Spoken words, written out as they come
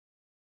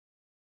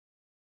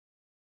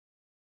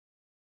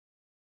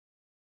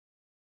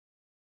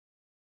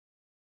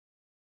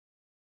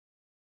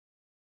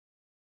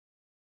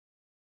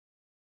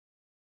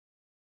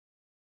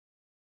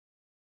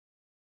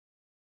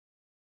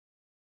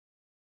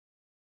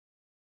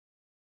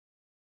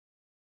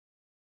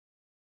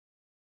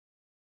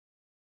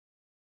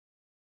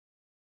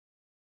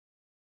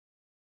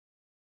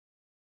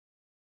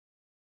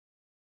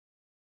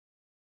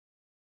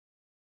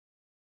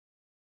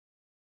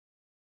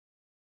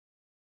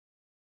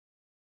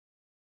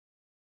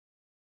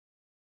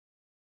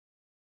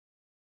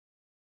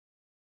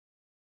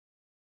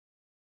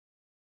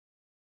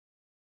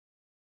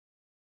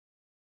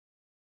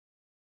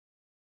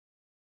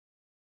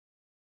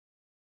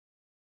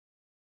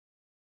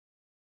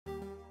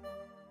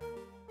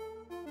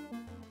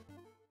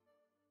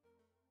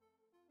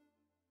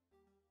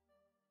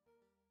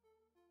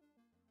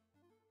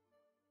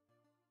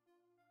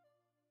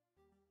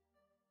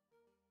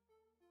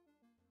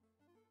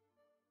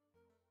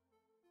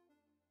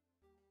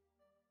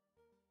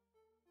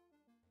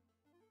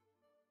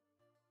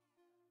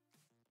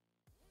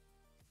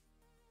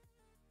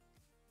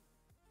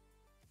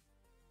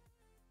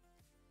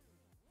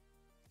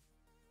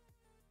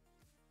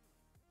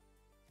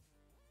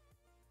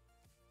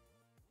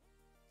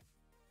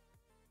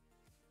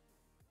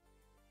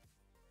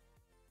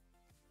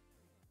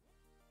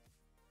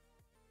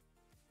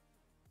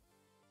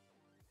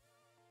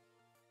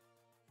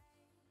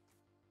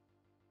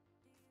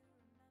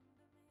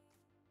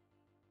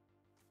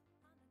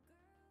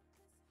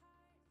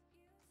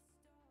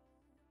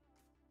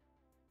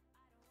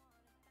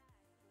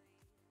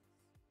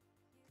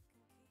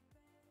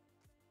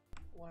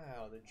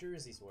Wow, the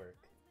jerseys work.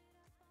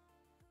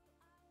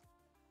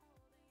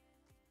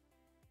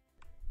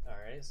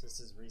 Alright, so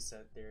this is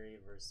Reset Theory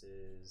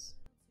versus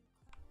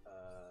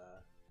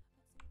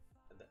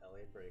the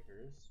LA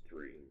Breakers.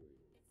 3,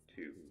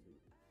 2,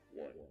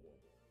 1.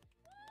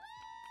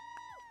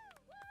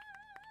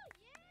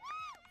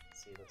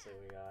 Let's see, looks like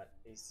we got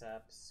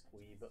ASAP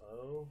Squeeb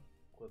O,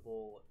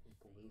 Quibble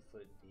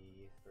Bluefoot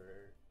D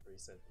for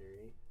Reset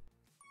Theory.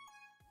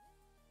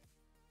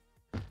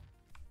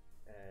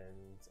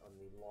 And on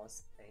the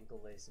Los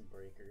Ankeles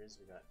Breakers,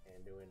 we got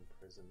Anduin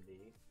Prism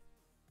D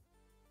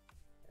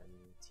and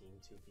Team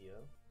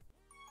 2PO.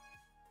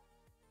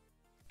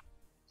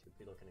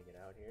 2P looking to get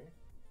out here.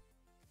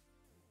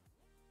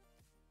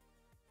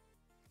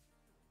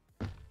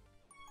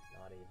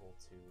 Not able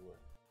to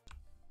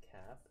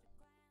cap.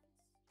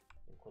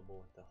 And Quibble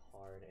with the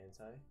hard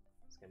anti.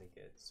 It's gonna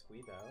get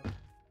squeezed out.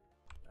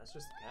 That's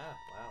just a cap,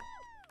 wow.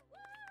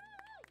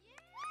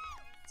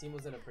 Team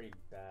was in a pretty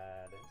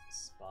bad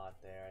spot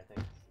there, I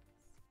think.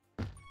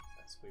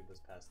 That squeeb was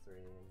past 3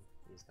 and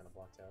he was kind of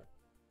blocked out.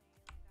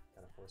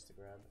 Kind of forced to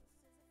grab.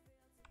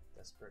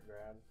 Desperate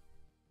grab.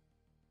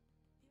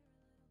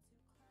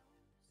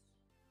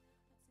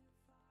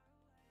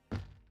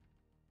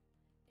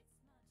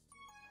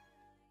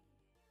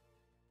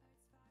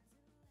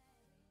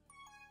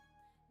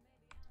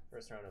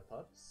 First round of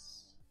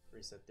pups.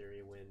 Reset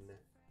Theory win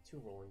 2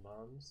 rolling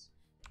bombs.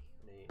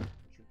 And a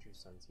Choo-Choo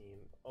Sun team.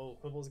 Oh,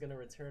 Quibble's gonna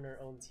return her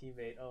own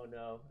teammate. Oh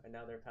no, and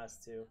now they're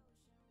past 2.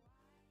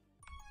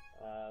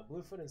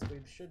 Bluefoot and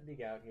Squeeb should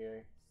be out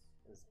here.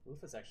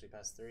 Bluefoot's actually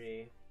past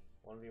 3.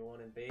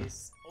 1v1 in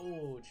base.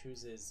 Oh,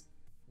 chooses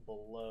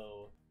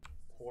below.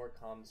 Poor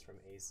comms from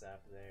ASAP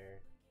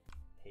there.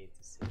 Hate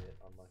to see it,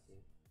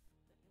 unlucky.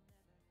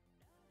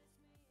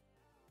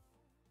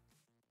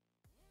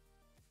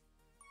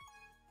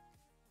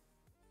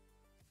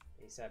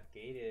 ASAP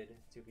gated,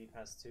 2P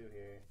past 2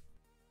 here.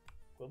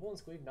 Quibble and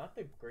Squeeb, not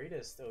the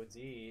greatest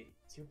OD.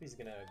 2P's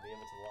gonna be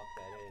able to lock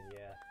that in,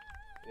 yeah.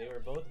 They were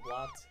both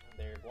blocked,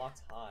 they're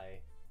blocked high.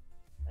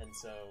 And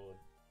so,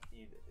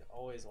 you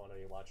always want to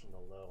be watching the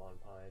low on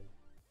Pine.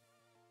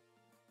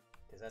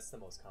 Because that's the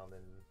most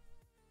common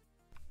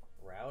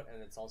route,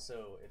 and it's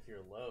also, if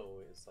you're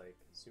low, it's like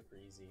super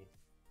easy.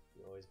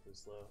 You always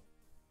boost low.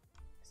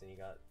 Because then you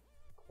got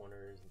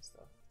corners and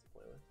stuff to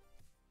play with.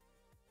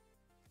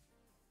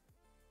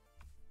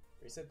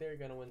 Reset Theory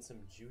gonna win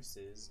some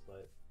juices,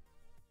 but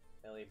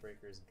LA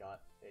Breakers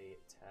got a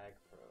tag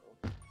pro,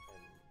 and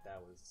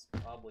that was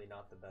probably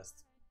not the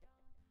best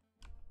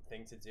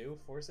thing to do,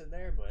 force it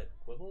there, but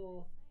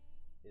Quibble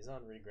is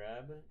on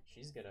regrab.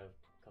 She's gonna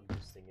come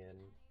boosting in,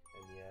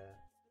 and yeah,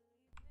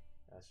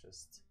 that's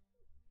just,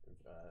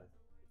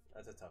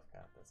 that's a tough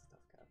cap, that's a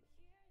tough cap.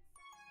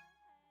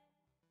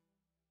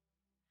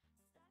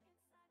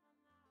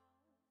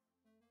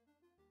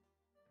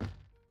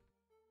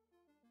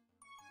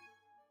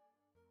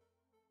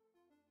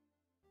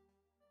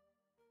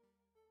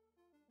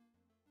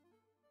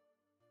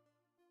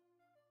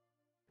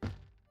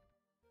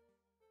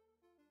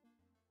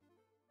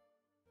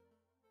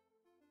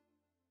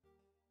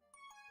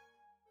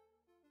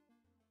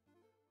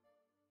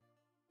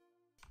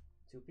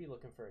 Tupi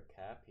looking for a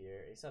cap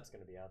here. ASAP's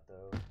gonna be out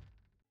though.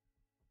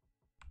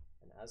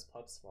 And as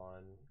pups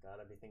spawn,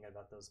 gotta be thinking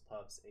about those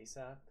pups.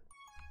 ASAP,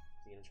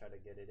 is he gonna try to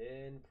get it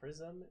in?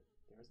 Prism?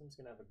 Prism's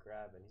gonna have a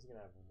grab and he's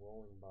gonna have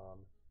rolling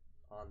bomb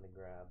on the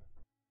grab.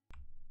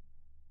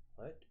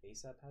 But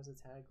ASAP has a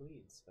tag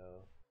lead,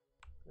 so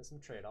there's some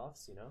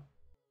trade-offs, you know?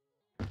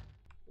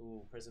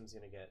 Ooh, Prism's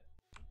gonna get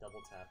double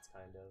tapped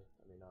kind of.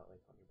 I mean, not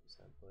like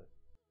 100%, but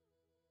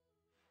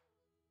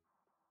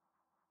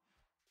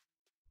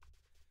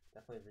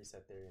definitely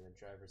Reset Theory in the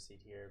driver's seat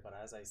here, but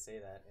as I say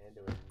that,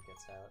 Anduin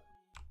gets out.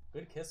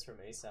 Good kiss from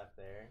ASAP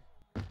there.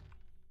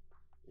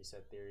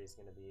 Reset Theory is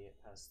going to be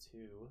past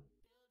 2.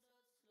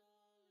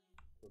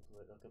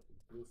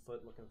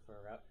 Bluefoot looking for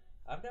a route.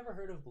 I've never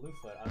heard of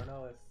Bluefoot. I don't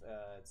know if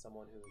it's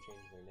someone who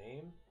changed their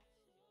name,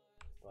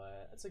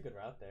 but it's a good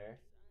route there.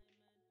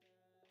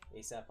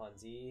 ASAP on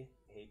D.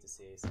 I hate to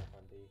see ASAP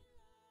on D.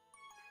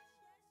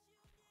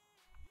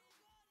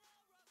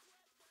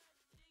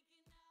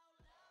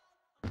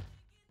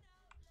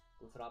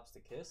 Bluefoot opts to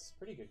kiss.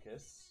 Pretty good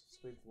kiss.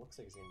 Squeeb looks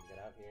like he's going to get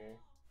out here.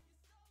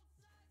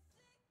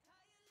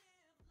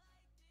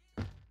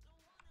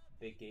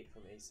 Big gate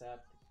from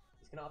ASAP.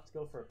 He's going to opt to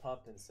go for a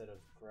pup instead of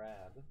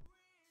grab.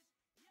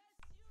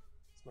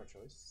 Smart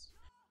choice.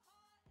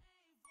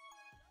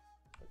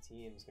 The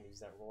team's going to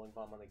use that rolling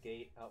bomb on the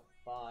gate. Out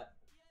bot.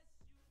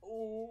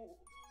 Oh!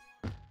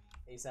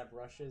 ASAP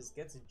rushes.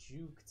 Gets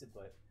juked,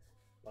 but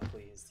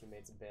luckily his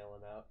teammates bail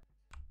him out.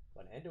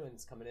 But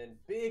Anduin's coming in.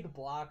 Big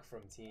block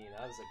from Teen.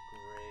 That was a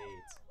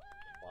great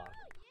block.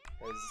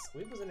 Because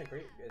Squeeb was in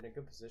a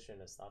good position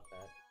to stop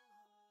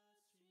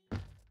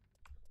that.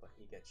 But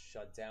he gets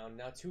shut down.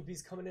 Now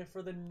 2P's coming in for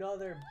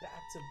another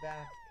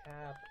back-to-back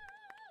cap.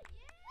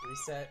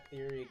 Reset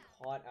Theory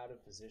caught out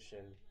of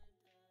position.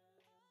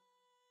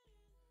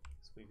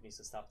 Squeeb needs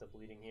to stop the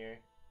bleeding here.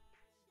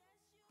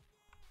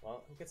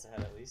 Well, he gets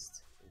ahead at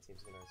least. And the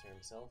team's gonna return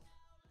himself.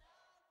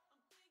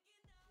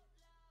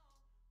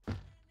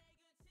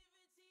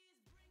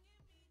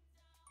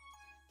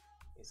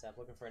 ASAP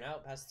looking for an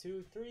out. Pass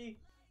 2, 3.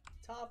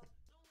 Top.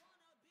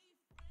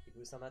 He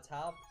boosts on that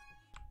top.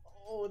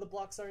 Oh, the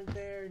blocks aren't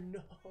there.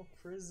 No,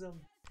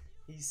 Prism.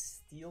 He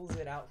steals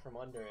it out from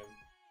under him.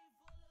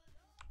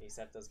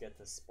 ASAP does get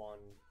the spawn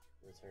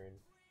return.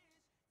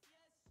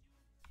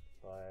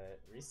 But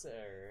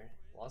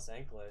Los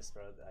Ankeles,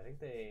 bro, I think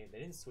they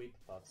didn't sweep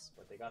Puffs,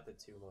 but they got the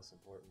two most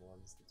important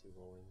ones, the two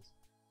rollings.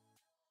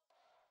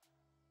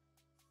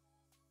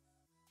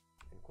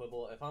 And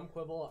Quibble, if I'm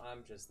Quibble,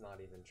 I'm just not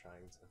even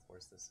trying to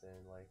force this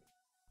in. Like,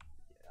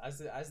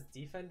 as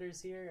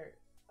defenders here,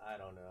 I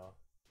don't know.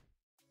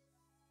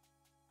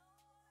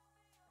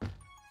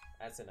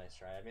 That's a nice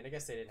try. I mean, I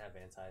guess they didn't have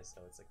anti,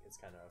 so it's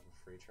kind of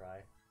a free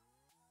try.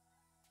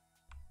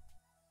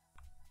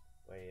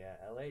 But yeah,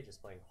 LA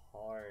just playing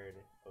hard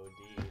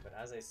OD. But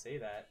as I say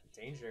that,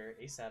 danger,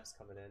 ASAP's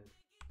coming in.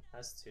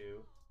 Has 2.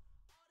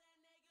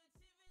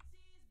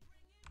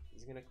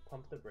 He's gonna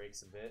pump the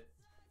brakes a bit.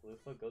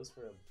 Bluefoot goes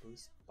for a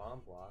boost bomb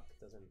block.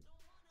 Doesn't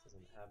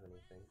have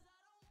anything.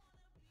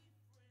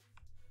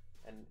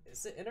 And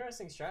it's an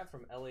interesting strat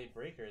from LA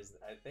Breakers.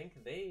 I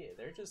think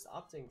they're just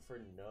opting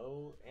for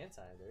no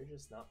anti. They're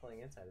just not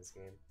playing anti this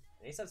game.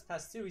 And ASAP's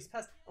past 2. He's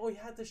passed. Oh, he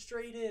had the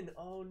straight in.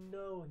 Oh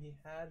no, he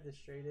had the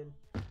straight in.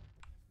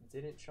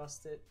 Didn't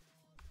trust it.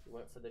 He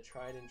went for the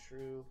tried and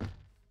true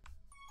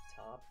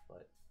top,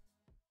 but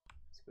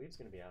Squeeb's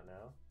gonna be out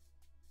now.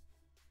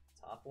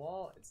 Top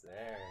wall, it's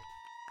there.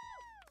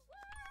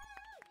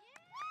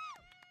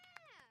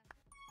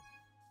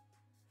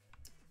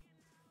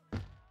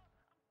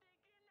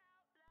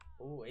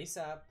 Ooh,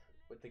 ASAP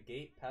with the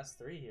gate past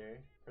 3 here.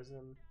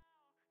 Prism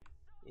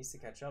needs to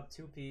catch up.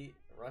 2P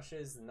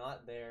rushes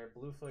not there.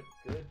 Bluefoot,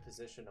 good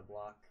position to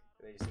block.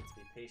 They just need to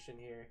be patient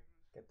here.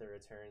 Get their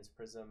returns.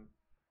 Prism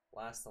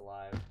last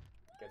alive,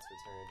 gets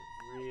returned.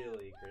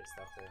 Really great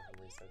stuff there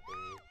from Reset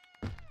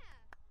Theory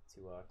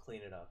to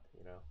clean it up,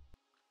 you know.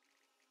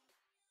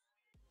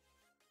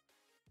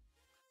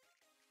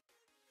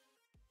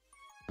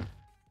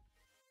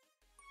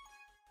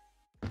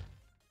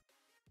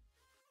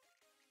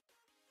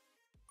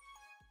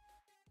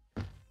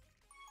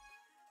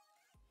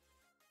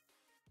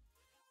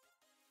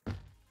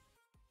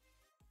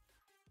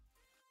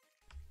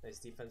 Nice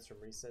defense from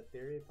Reset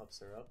Theory, pops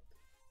her up.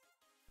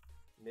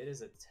 Mid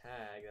is a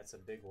tag, that's a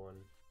big one.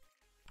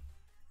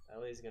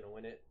 LA's gonna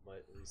win it,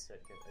 but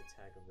Reset get a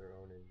tag of their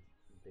own in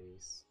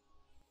base.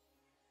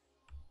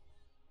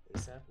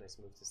 ASAP, nice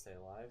move to stay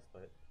alive,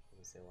 but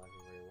doesn't stay alive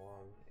for very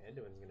long.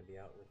 Anduin's gonna be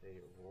out with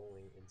a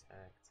rolling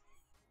intact.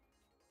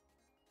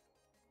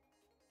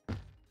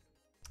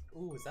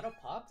 Ooh, is that a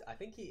popped? I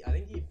think he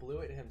blew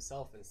it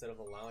himself instead of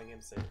allowing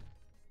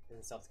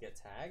himself to get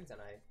tagged,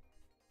 and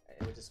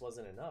it just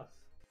wasn't enough.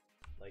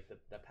 Like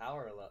the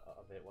power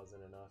of it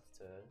wasn't enough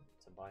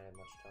to buy him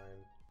much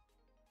time.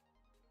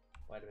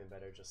 Might have been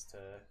better just to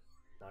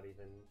not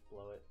even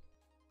blow it.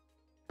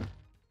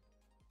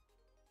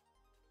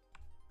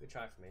 Good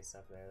try from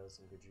ASAP there, that was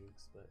some good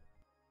jukes, but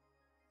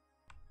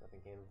nothing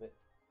came of it.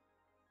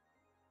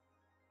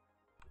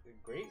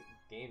 Great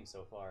game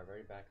so far,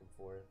 very back and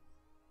forth.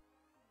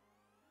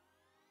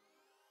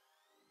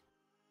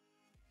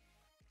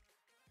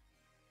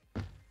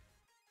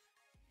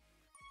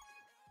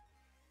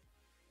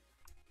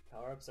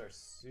 Power-ups are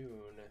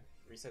soon.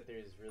 Reset Theory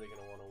is really going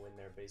to want to win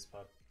their base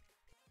pup.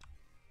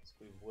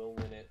 Squeeb will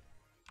win it.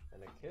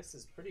 And the kiss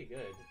is pretty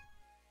good.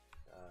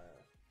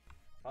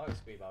 Probably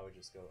Squeeb I would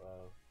just go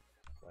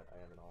but I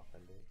am an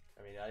offender.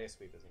 I mean, I guess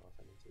Squeeb is an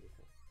offender too.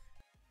 But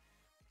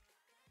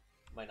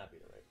might not be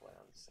the right play,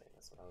 I'm just saying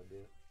that's what I would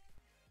do.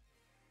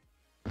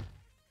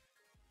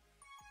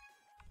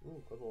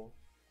 Ooh, Quibble.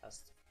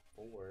 Past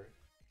 4.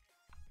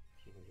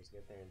 She can just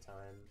get there in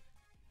time.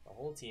 The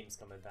whole team's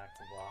coming back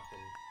to block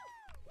and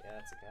yeah,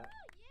 that's a cap.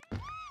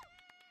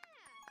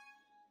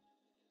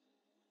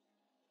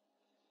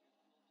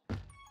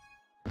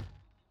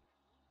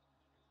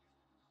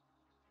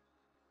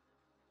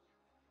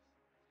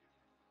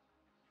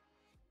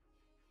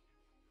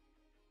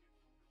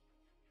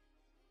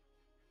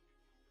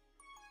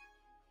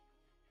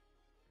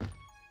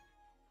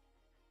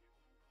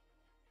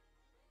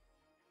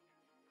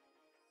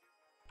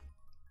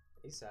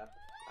 ASAP.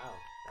 Wow,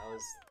 that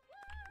was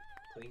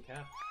clean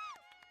cap.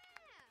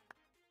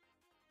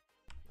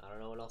 I don't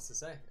know what else to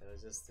say. It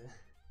was just it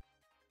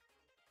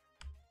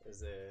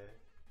was a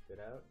good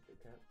out, good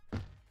cap.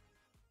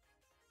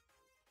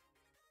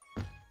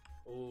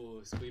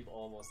 Ooh, Squeeb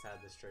almost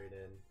had the straight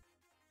in.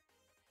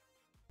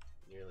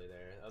 Nearly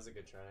there. That was a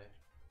good try.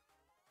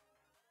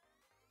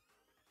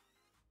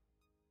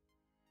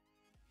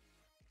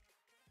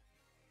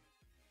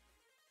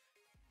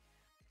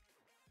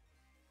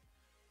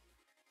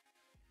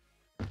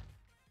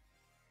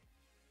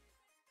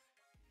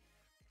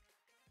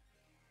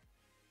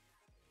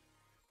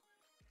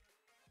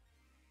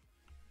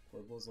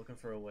 Quibble's looking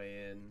for a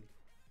way in.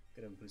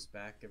 Gonna boost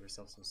back, give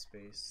herself some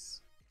space.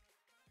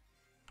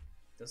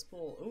 Does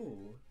pull.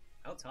 Ooh,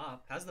 out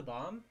top. Has the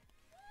bomb.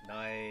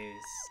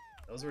 Nice.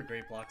 Those were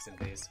great blocks in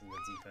base from the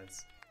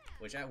defense.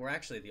 Which were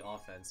actually the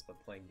offense, but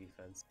playing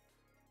defense.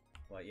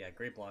 But yeah,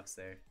 great blocks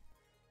there.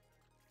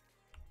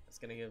 That's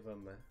gonna give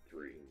him a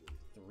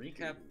 3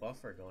 cap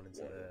buffer going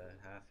into the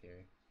half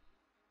here.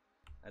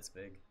 That's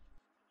big.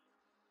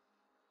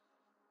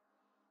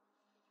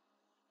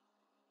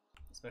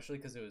 Especially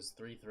because it was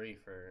 3-3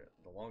 for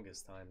the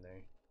longest time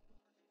there.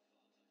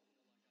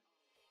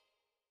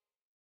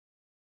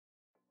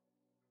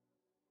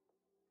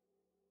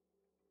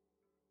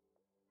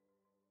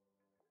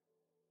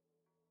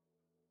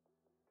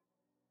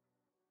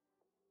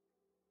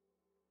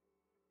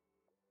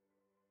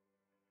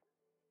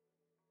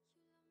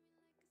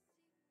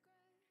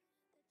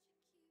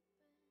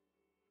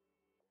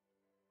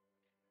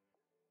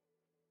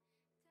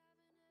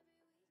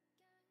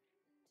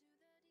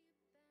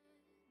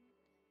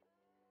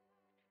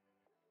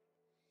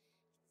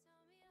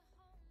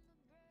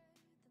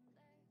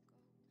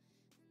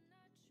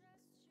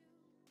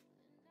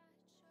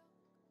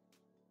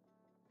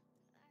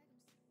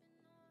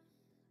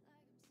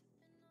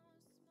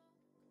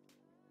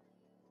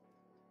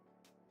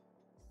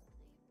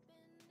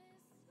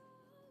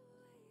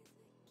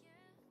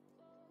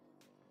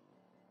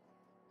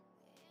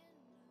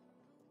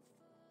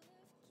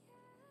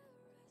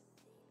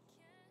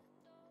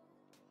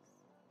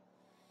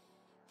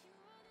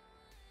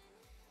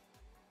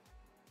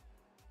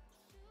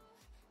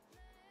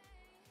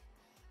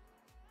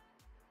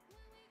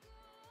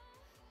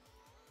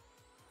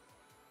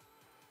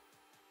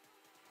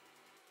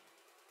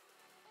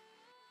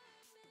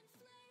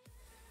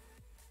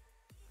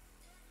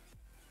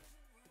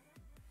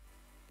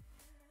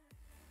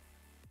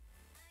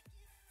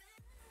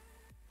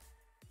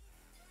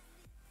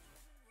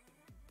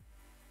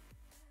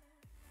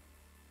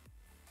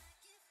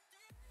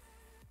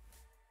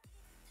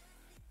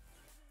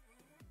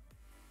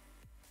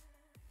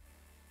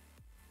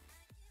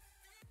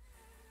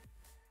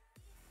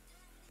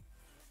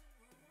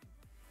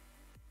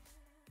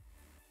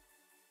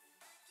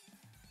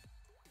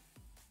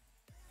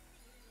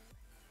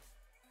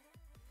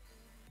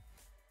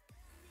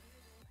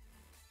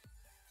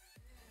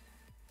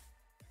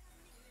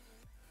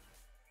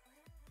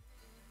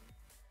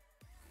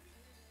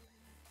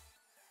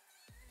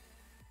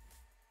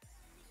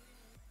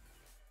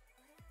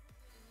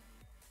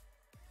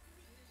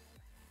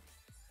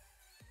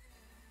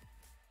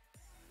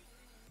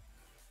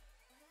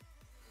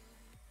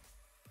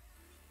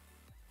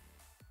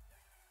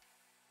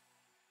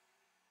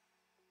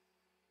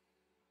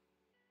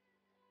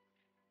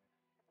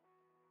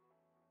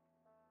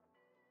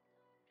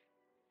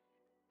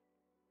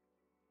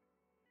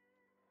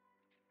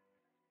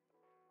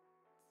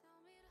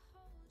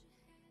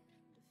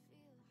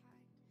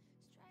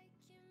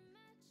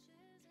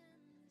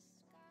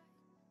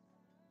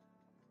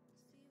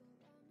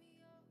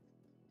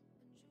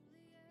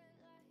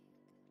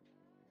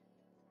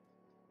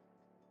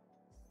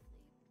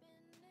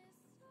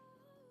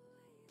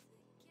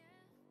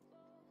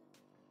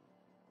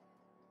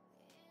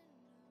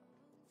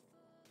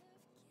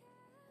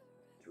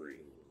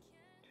 Three,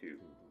 two,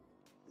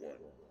 one.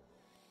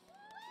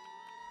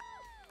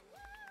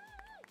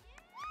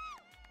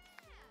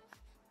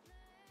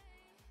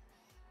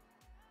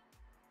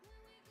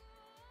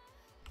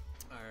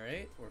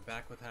 Alright, we're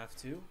back with half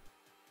 2.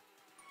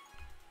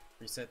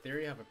 Reset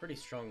Theory have a pretty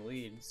strong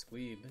lead.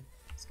 Squeeb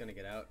is gonna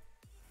get out.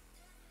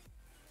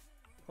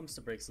 Pumps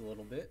the brakes a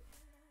little bit.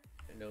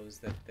 It knows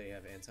that they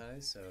have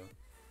antis, so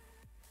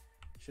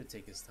should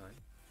take his time.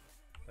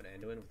 But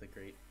Anduin with a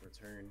great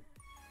return.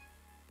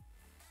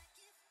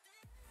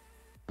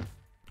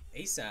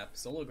 ASAP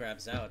solo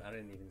grabs out. I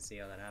didn't even see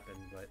how that happened,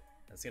 but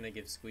that's gonna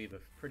give Squeeb a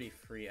pretty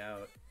free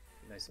out.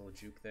 Nice little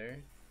juke there.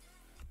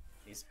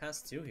 He's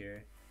past 2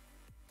 here.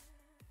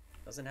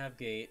 Doesn't have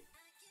gate.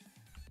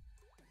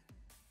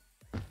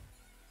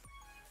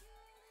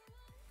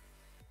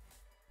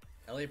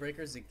 LA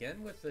Breakers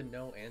again with the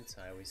no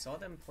anti. We saw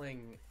them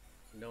playing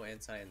no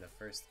anti in the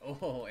first.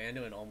 Oh,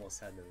 Anduin almost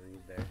had the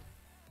read there.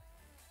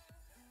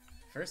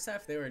 First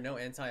half they were no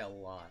anti a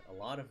lot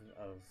of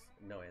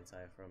no anti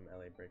from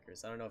LA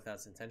Breakers. I don't know if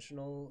that's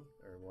intentional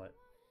or what.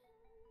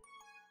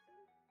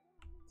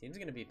 Team's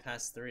gonna be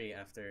past 3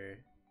 after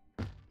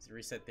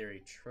Reset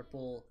Theory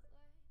triple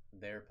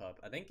their pup.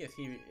 I think if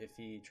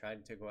he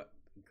tried to go up,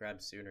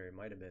 grab sooner, it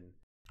might have been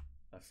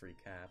a free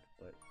cap,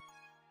 but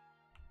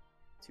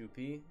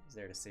 2P is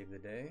there to save the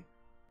day.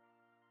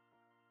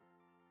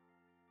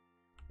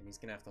 And he's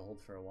gonna have to hold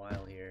for a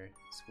while here.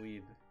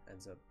 Squeeb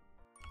ends up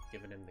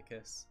giving him the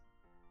kiss.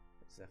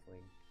 It's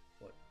definitely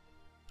what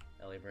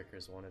LA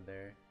Breakers wanted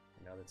there.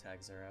 And now the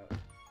tags are out.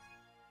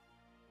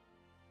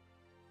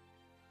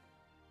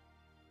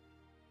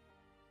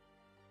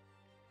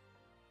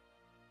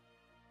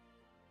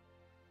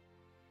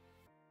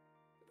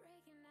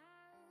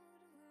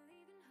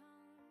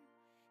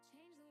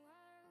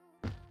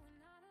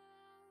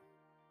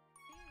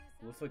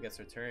 Lufa gets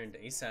returned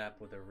ASAP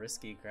with a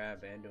risky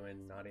grab.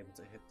 Anduin not able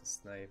to hit the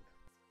snipe.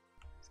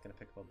 He's gonna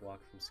pick up a block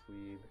from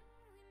Squeeb.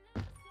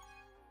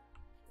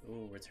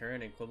 Ooh,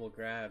 return and Quibble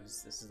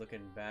grabs. This is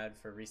looking bad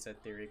for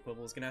Reset Theory.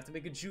 Quibble's gonna have to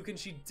make a juke, and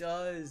she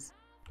does!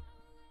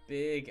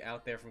 Big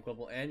out there from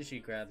Quibble, and she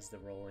grabs the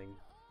rolling.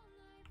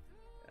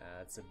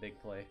 It's a big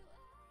play.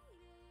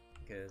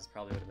 Because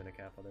probably would have been a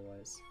cap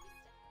otherwise.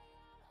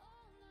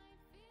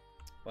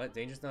 But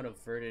danger's not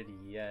averted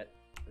yet.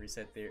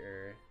 Reset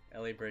Theory,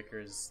 LA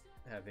Breakers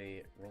have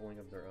a rolling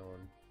of their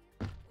own.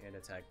 And a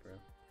tag pro.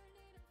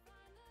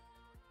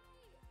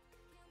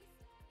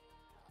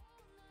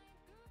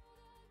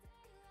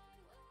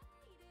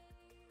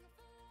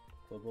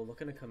 Quibble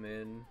looking to come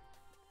in.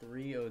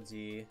 3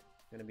 OD.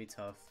 Gonna be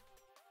tough.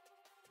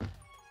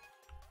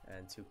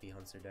 And 2P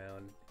hunts her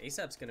down.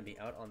 ASAP's gonna be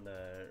out on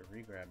the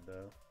regrab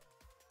though.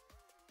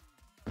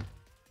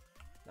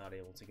 Not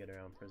able to get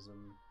around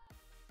Prism.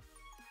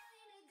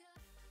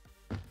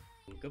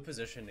 Good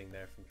positioning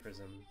there from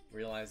Prism.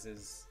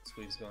 Realizes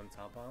Squeeb's going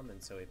top bomb,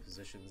 and so he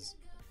positions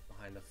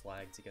behind the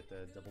flag to get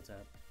the double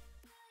tap.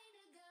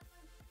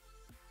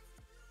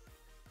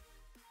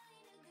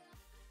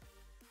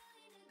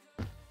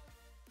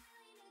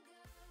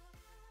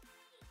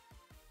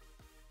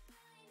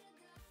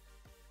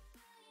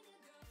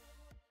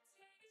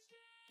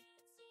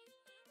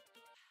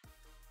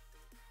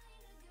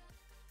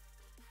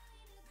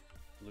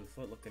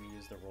 Bluefoot looking to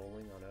use the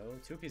rolling on O.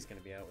 2P's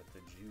gonna be out with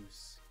the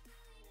juice.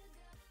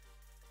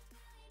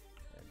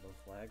 And both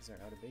flags are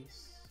out of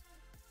base.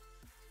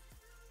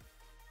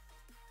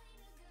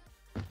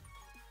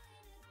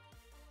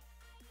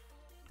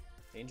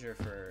 Danger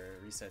for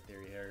Reset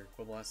Theory here.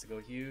 Quibble has to go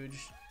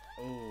huge.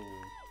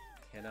 Oh,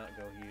 cannot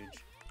go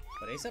huge.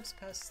 But ASAP's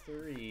past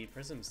 3.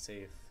 Prism's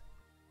safe.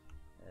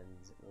 And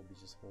we'll be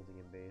just holding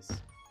in base.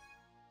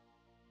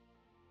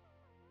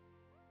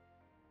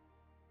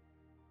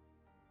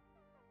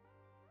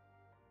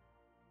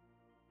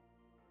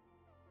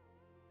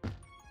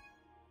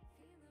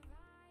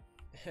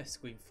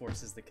 Squeak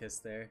forces the kiss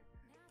there.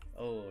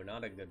 Oh,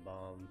 not a good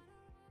bomb.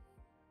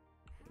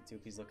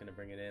 2P's looking to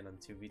bring it in on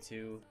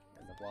 2v2,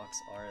 and the blocks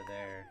are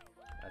there.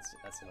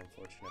 That's an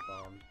unfortunate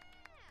bomb.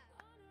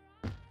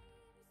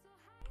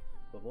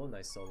 Quibble,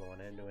 nice solo on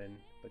Anduin,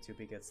 but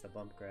 2P gets the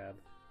bump grab.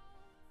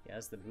 He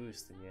has the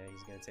boost, and yeah,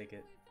 he's gonna take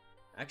it.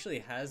 Actually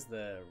has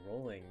the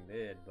rolling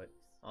mid, but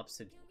opts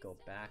to go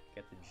back,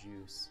 get the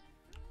juice.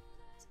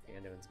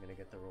 Anduin's gonna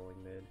get the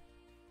rolling mid.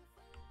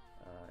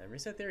 And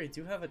Reset Theory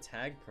do have a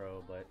tag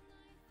pro, but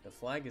the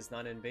flag is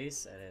not in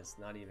base and it's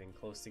not even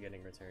close to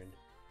getting returned.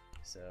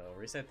 So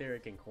Reset Theory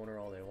can corner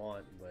all they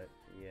want, but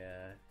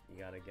yeah,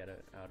 you gotta get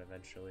it out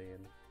eventually,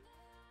 and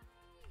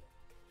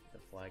the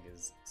flag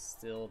is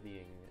still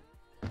being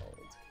held.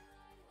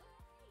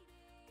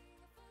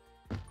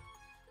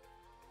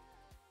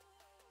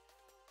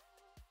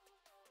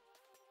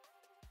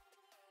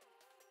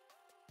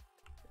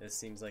 This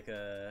seems like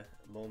a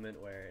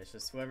moment where it's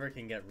just whoever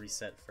can get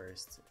reset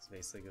first is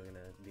basically going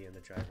to be in the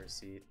driver's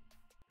seat.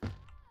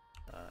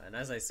 And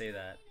as I say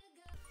that,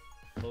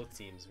 both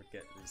teams would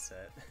get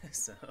reset,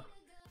 so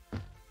I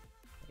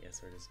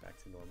guess we're just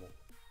back to normal.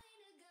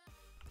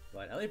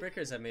 But LA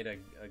Breakers have made a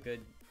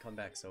good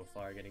comeback so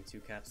far, getting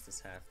 2 caps this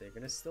half. They're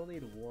going to still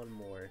need 1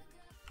 more,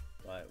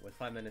 but with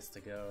 5 minutes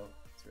to go,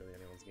 it's really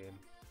anyone's game.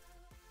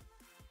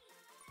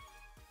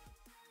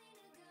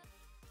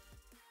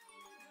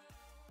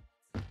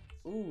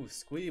 Ooh,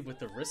 Squeeb with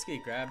the risky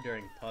grab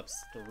during pups.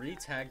 3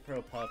 tag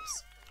pro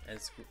pups, and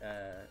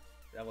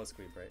that was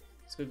Squeeb, right?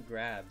 Squeeb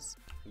grabs,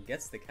 and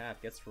gets the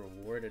cap, gets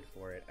rewarded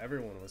for it.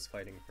 Everyone was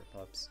fighting for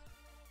pups.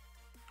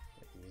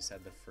 You just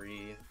had the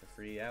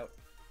free out.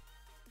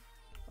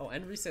 Oh,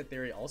 and Reset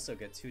Theory also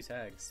get 2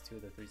 tags, 2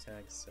 of the 3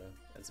 tags, so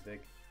that's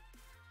big.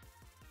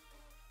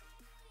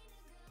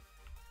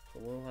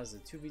 Lil has a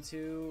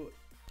 2v2,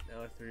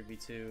 now a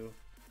 3v2.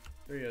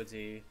 3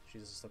 OD,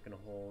 she's just looking to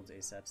hold.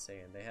 ASAP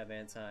saying they have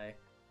anti.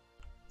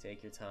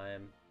 Take your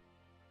time.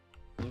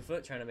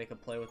 Bluefoot trying to make a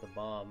play with a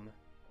bomb.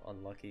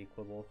 Unlucky.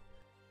 Quibble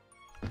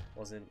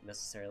wasn't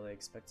necessarily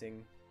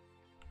expecting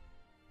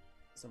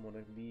someone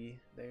to be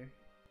there.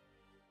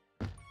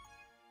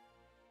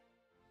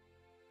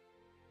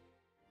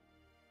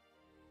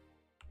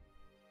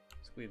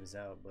 Squeeb is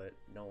out, but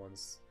no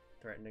one's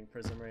threatening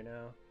Prism right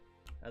now.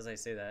 As I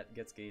say that,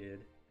 gets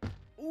gated.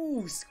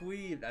 Ooh,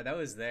 Squeeb! That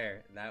was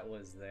there. That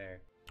was there.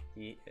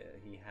 He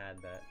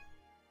had that.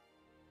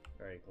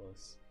 Very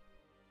close.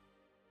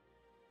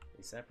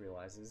 ASAP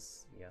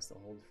realizes he has to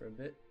hold for a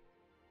bit.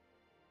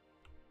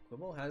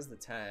 Quibble has the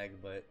tag,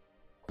 but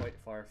quite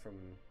far from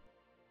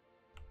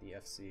the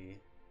FC.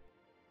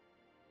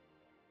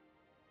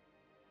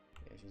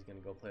 Yeah, she's gonna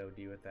go play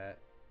OD with that.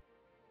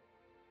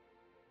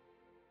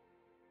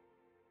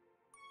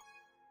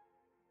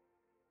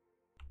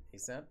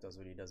 ASAP does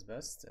what he does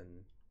best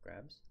and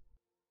grabs.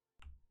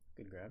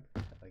 Good grab,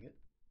 I like it.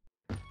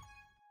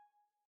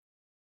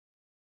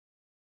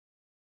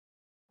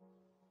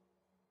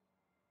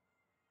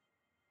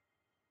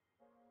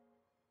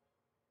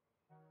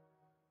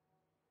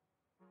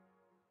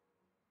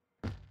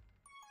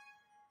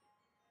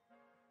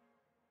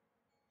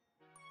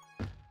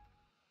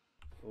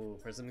 Ooh,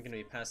 Prism's gonna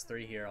be past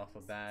 3 here off a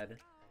bad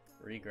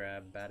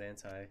regrab, bad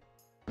anti.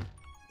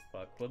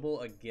 But Quibble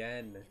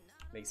again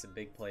makes a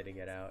big play to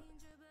get out.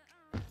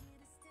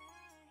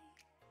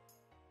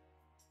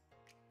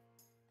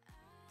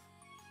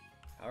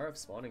 Power up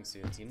spawning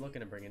soon. Team looking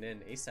to bring it in.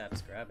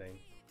 ASAP's grabbing.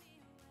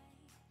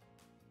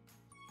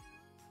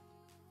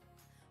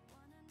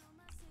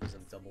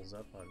 Prism doubles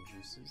up on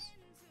juices.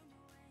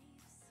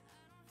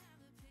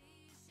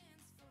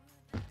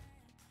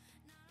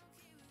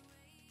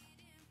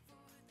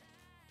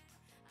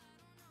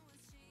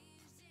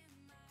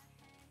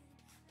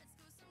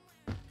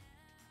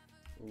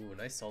 Ooh,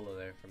 nice solo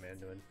there from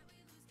Anduin.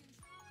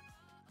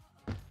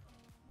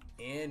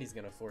 And he's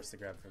gonna force the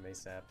grab from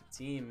ASAP.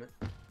 Team.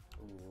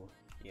 Ooh.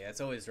 Yeah,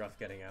 it's always rough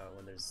getting out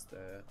when there's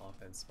the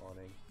offense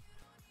spawning.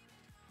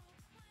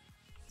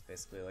 It's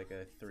basically like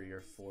a 3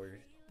 or 4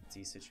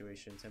 D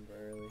situation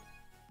temporarily.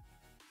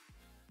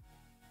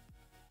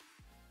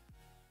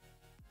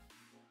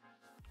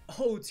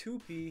 Oh,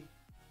 2P!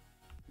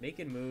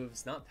 Making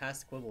moves, not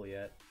past Quibble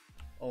yet.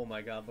 Oh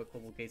my god, but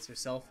Quibble gates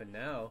herself, and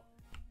now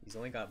he's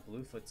only got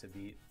Bluefoot to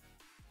beat.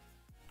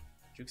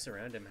 Jukes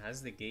around him,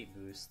 has the gate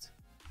boost.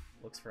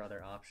 Looks for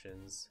other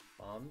options.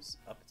 Bombs,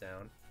 up,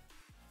 down.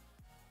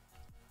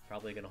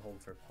 Probably gonna hold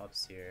for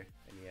pups here.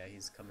 And yeah,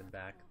 he's coming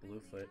back.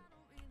 Bluefoot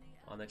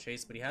on the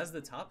chase, but he has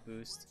the top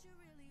boost.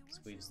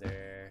 Squeeves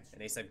there,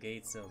 and ASAP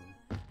gates him.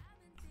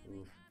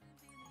 Oof.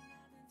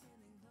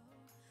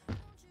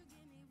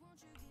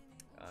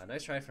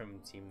 Nice try from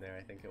team there,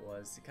 I think it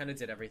was. He kind of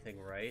did everything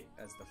right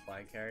as the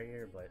flag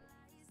carrier, but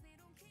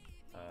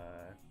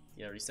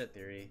yeah, reset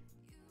theory.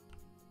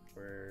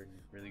 We're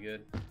really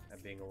good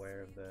at being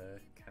aware of the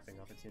capping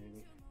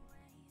opportunity.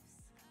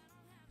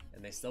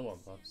 And they still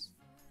want pups.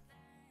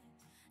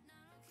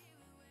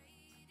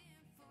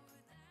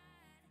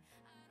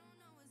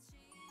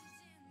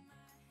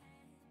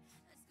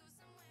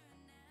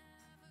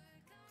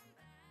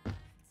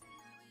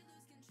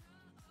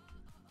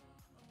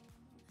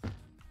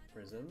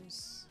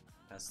 Prisms.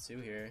 Pass 2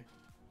 here.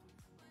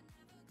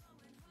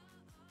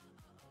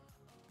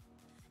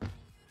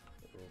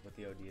 Ooh, but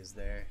the OD is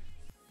there.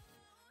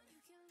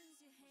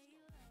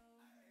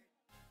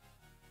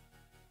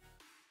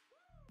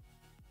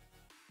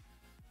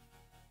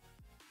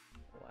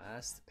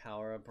 Last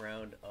power-up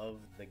round of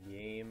the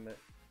game.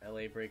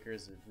 LA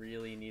Breakers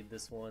really need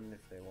this one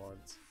if they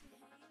want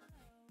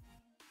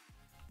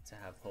to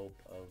have hope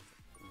of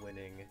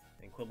winning.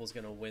 And Quibble's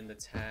gonna win the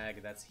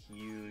tag. That's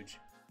huge.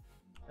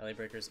 LA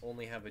Breakers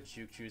only have a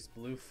Juke Juice.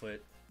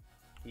 Bluefoot,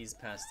 he's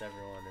past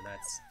everyone, and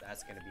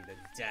that's gonna be the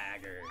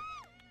dagger.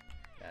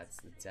 That's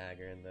the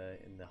dagger in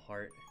the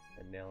heart,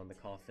 the nail in the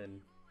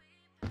coffin.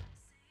 I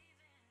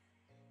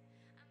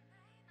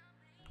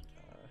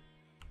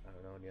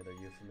don't know any other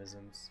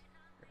euphemisms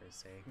or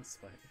sayings,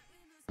 but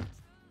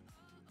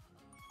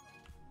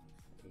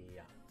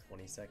yeah,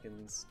 20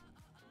 seconds.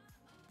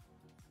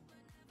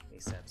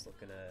 ASAP's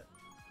looking to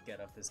get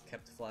up his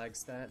kept flag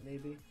stat,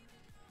 maybe.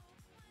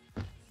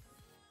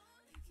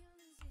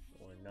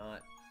 Or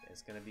not.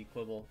 It's gonna be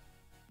Quibble.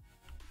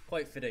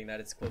 Quite fitting that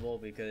it's Quibble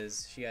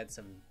because she had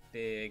some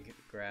big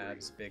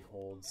grabs, big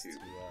holds to you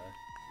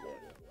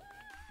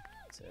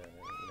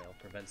know,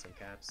 prevent some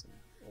caps, and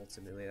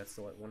ultimately that's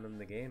what won them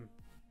the game.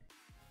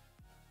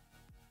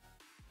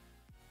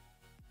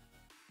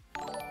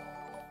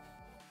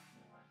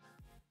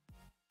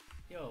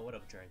 Yo, what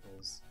up,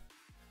 Drankles?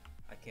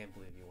 I can't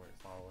believe you weren't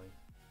following.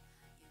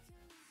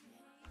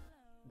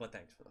 But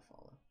thanks for the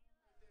follow.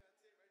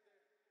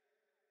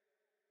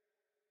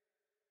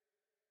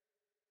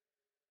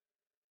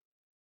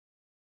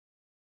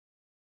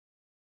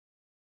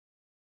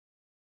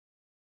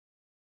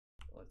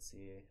 Let's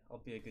see. I'll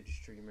be a good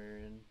streamer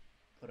and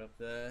put up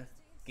the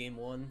game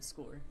 1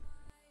 score.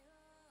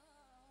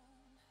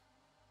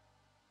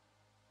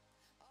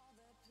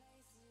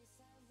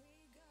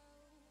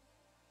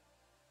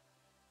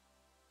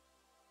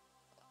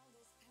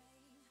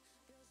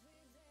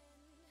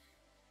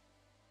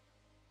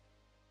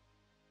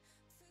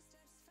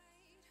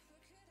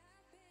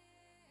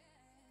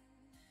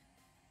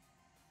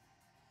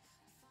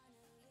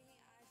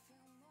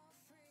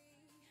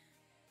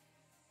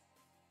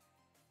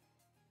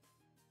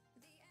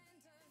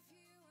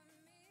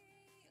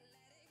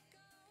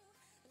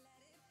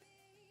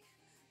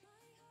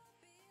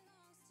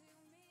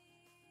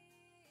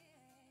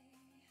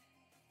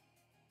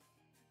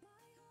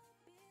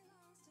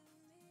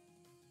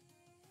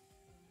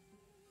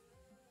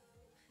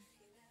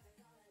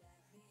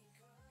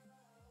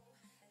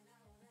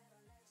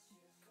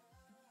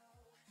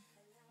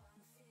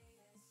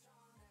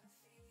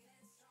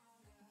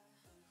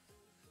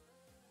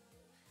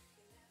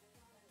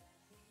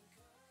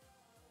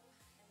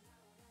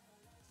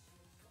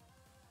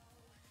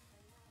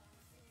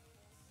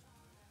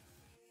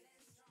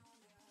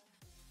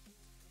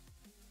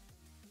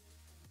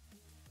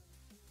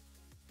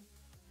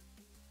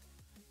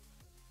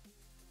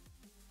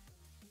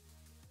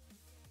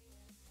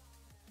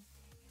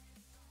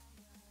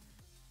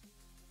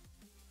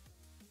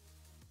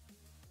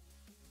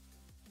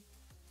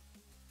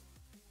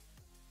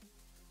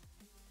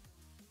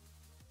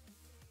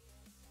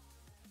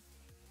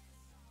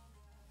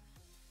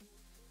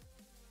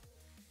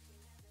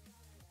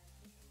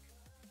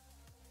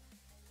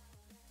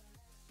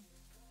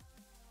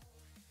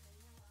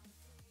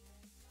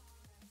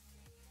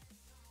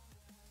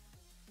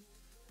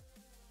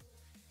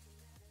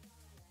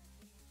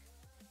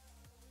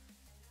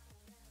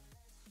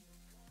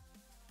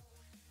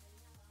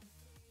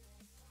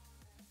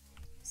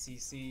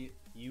 CC,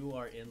 you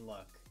are in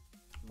luck,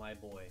 my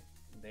boy.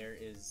 There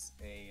is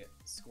a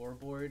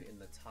scoreboard in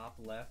the top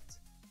left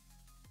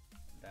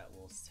that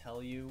will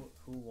tell you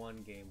who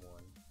won game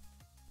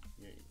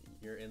 1.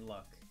 You're in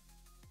luck.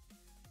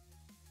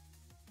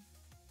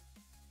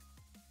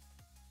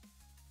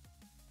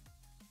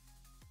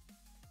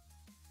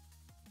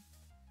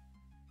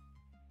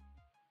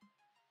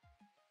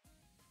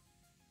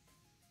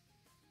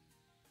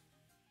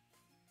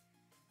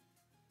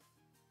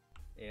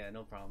 Yeah,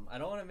 no problem. I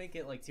don't want to make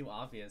it like too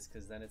obvious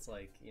because then it's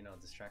like, you know,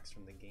 distracts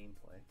from the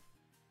gameplay.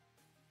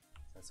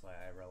 That's why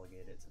I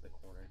relegate it to the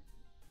corner.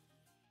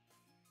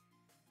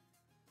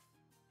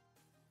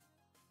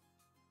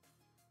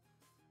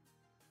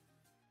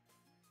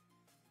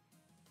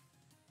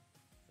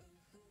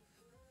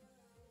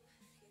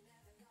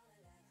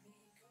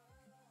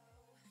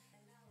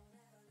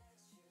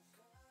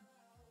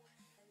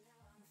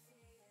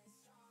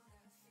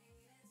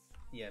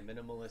 Yeah,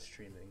 minimalist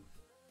streaming.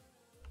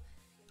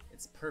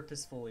 It's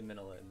purposefully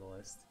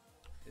minimalist.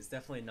 It's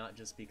definitely not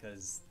just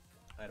because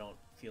I don't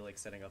feel like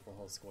setting up a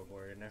whole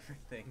scoreboard and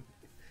everything.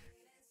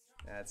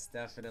 That's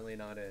definitely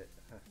not it.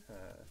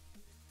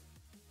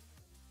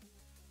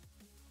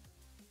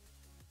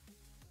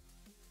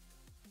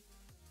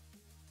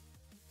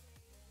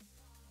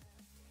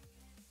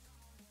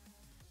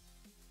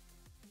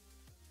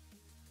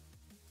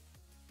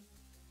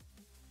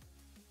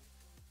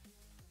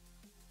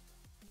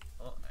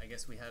 Oh, I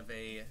guess we have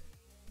a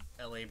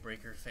LA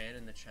Breaker fan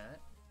in the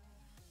chat.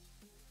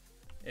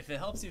 If it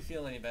helps you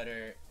feel any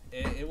better,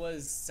 it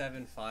was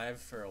 7-5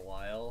 for a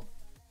while,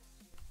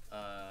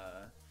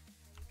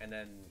 and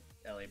then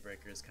LA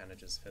Breakers kind of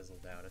just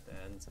fizzled out at the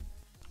end.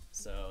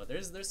 So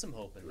there's some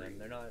hope in them.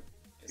 They're not.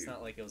 It's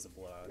not like it was a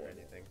blowout or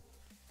anything.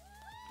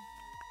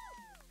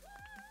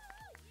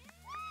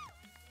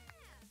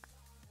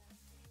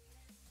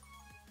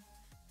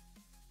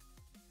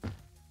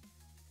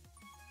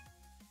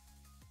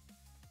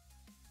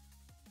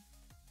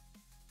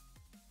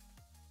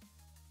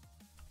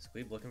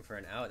 Squeeb looking for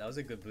an out. That was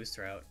a good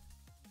booster out.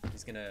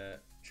 He's gonna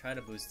try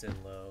to boost in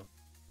low.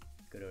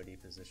 Good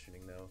OD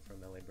positioning though from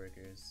LA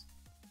Breakers.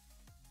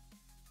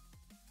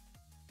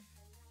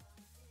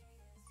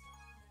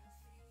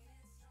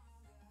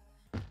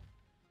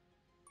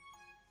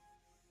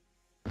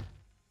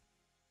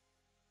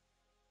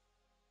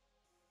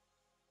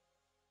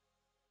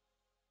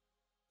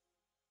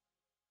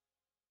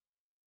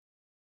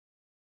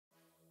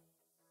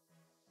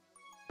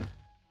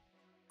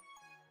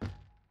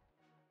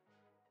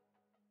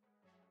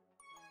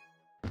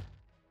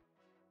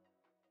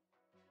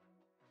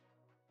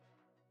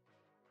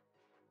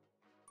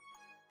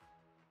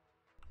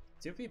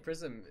 Tupi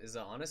Prism is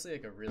honestly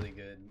like a really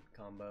good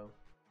combo.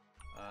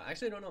 I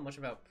actually don't know much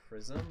about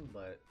Prism,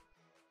 but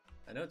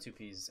I know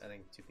Tupi's. I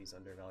think Tupi's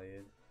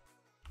undervalued.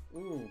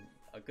 Ooh,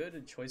 a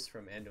good choice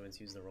from Anduin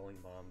to use the rolling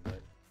bomb,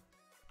 but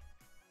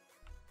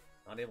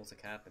not able to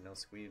cap and no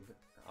Squeeb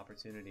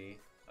opportunity.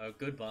 A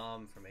good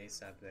bomb from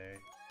ASAP there.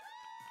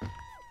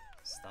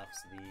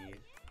 Stops the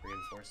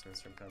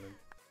reinforcements from coming.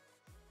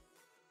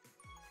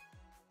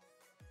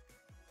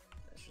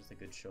 That's just a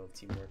good show of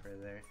teamwork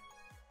right there.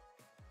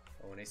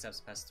 Oh, when ASAP's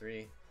past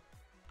 3.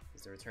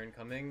 Is the return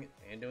coming?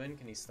 Anduin,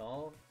 can he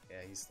stall? Yeah,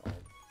 he stalled.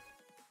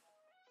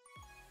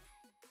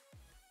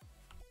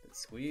 But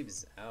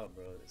Squeeb's out,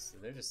 bro.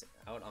 They're just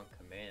out on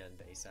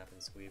command, ASAP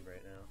and Squeeb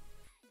right now.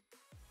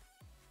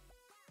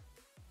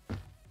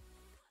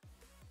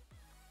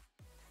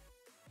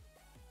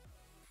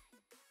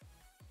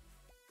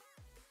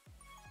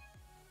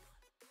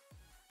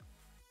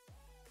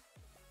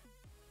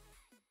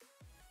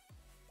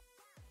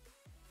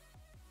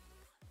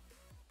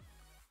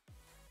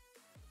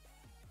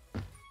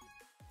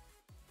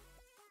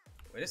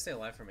 Way to stay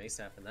alive from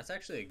ASAP, and that's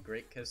actually a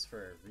great kiss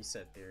for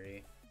Reset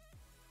Theory.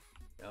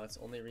 Now it's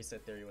only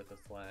Reset Theory with the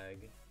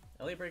flag.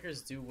 LA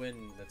Breakers do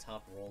win the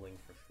top rolling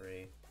for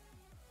free.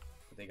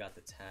 But they got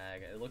the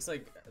tag. It looks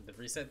like the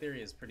Reset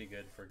Theory is pretty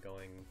good for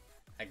going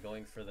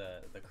for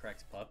the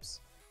correct pups.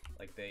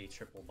 Like they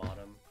triple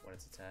bottom when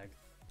it's a tag.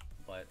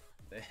 But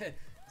it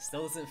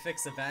still doesn't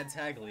fix a bad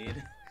tag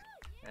lead.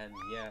 And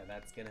yeah,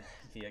 that's gonna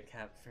be a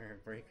cap for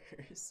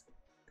Breakers.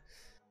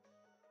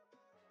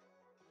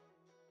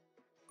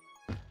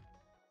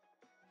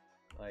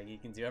 Like, you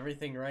can do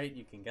everything right,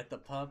 you can get the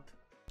pup,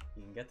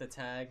 you can get the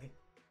tag,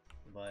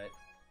 but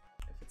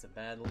if it's a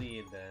bad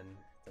lead, then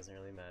it doesn't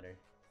really matter.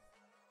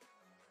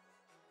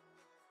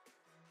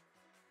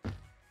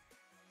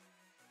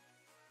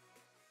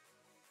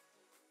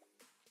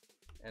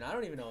 And I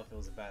don't even know if it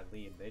was a bad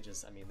lead. They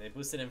just, I mean, they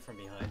boosted him from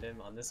behind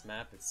him. On this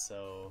map, it's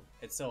so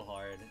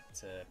hard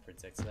to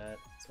predict that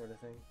sort of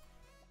thing.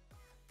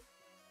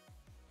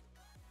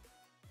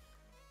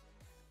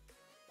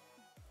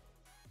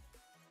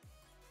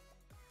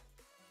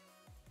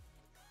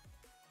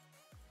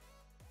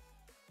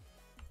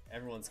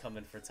 Everyone's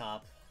coming for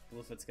top.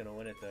 Bluefoot's gonna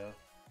win it though.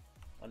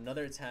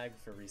 Another tag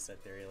for Reset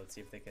Theory. Let's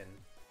see if they can,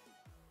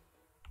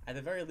 at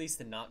the very least,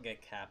 to not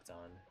get capped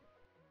on.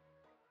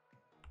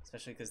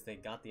 Especially because they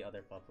got the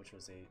other pup, which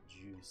was a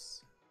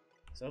juice.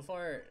 So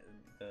far,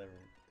 the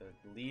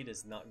lead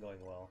is not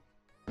going well.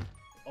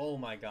 Oh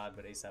my god,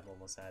 but ASAP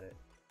almost had it.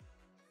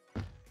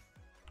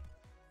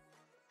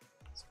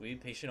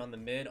 Squeeb patient on the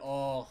mid.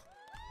 Oh,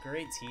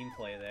 great team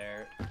play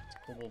there.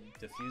 Quibble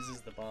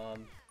diffuses the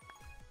bomb,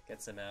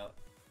 gets him out.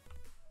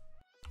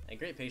 And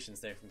great patience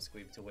there from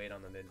Squeeb to wait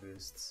on the mid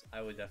boosts.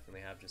 I would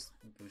definitely have just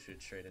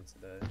boosted straight into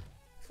the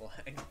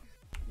flag.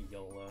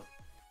 YOLO.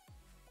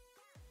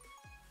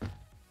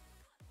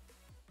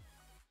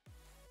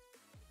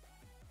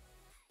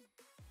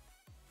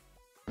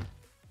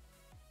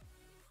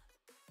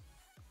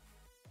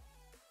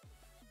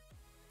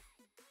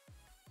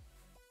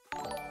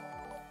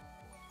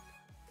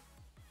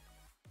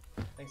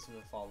 Thanks for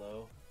the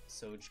follow,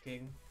 Soj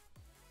King.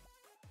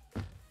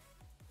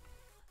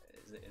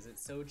 Is it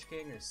Soj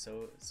King or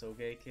Soge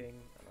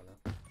King? I don't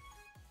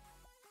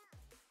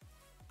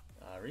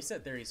know.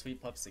 Reset Theory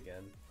sweep pups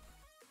again.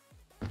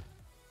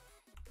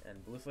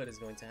 And Bluefoot is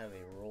going to have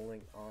a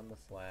rolling on the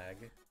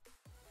flag.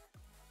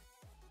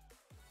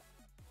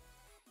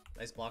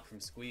 Nice block from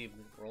Squeeb.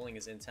 Rolling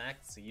is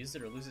intact, so use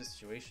it or lose it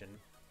situation.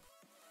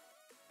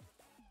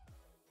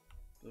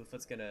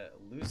 Bluefoot's gonna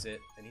lose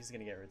it, and he's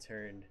gonna get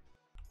returned.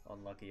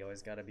 Unlucky.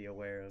 Always gotta be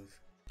aware of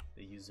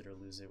the use it or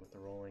lose it with the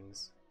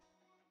rollings.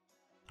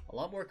 A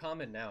lot more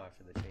common now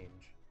after the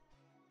change.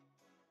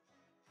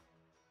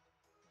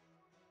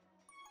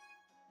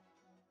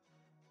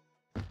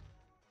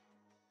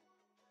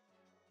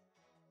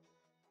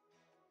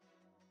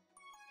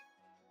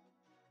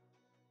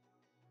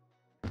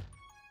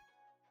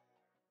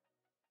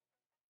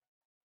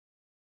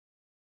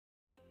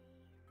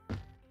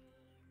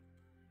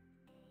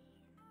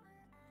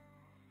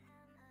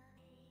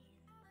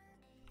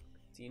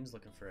 Team's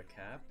looking for a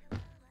cap,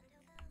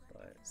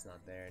 but it's not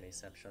there, and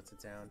ASAP shuts it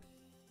down.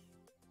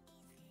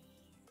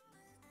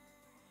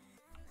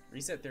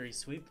 Reset Theory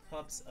sweep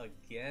pups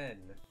again.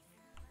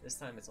 This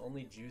time it's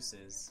only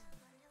juices,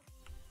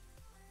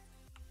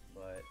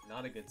 but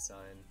not a good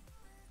sign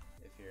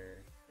if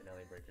you're an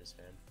LA Breakers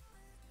fan.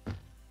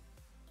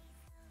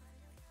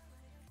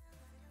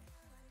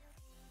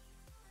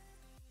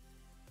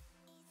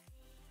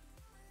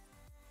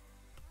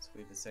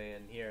 Squeeb is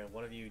saying, here,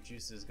 one of you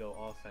juices go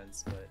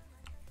offense, but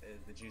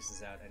the juice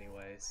is out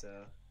anyway,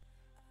 so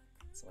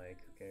it's like,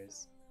 who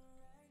cares?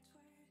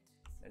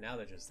 And now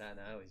they're just that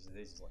now,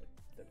 they just let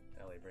the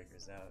LA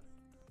Breakers out.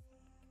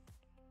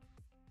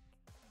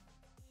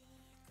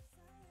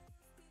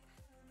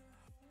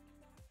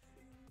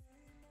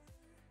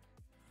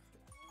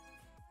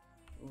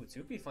 Ooh,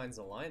 Tupi finds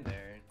a line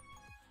there.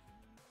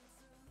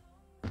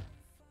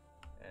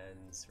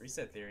 And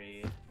Reset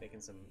Theory making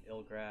some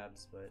ill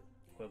grabs, but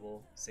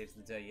Quibble saves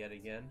the day yet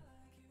again.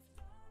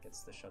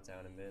 Gets the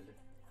shutdown in mid.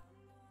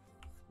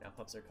 Now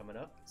pups are coming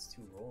up. It's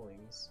 2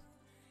 rollings.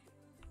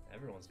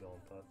 Everyone's going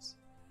pups.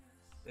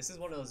 This is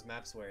one of those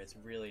maps where it's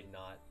really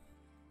not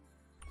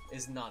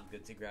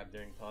good to grab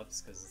during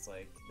pups, because it's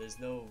like there's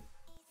no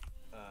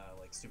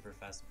like super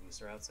fast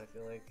boost routes, I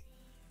feel like,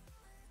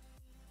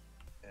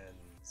 and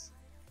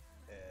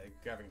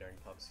grabbing during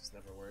pups just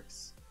never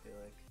works, I feel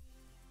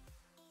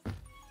like.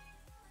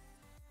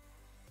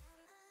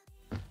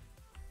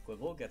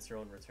 Quibble gets her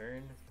own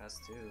return, pass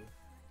 2.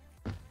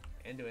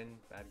 Anduin,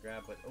 bad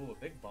grab, but oh, a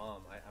big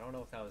bomb. I don't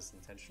know if that was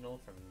intentional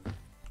from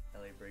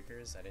LA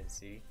Breakers, I didn't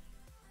see.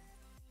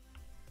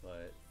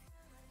 But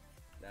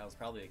that was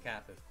probably a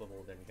cap if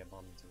Quibble didn't get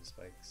bombed into the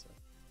spike, so.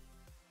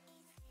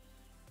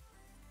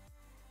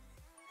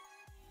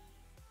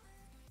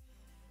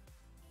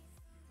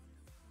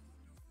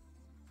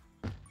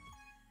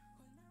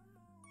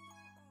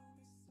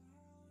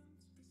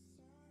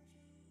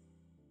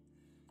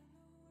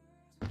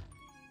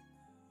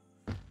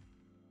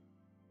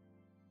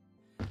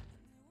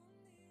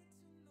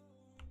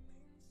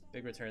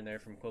 Big return there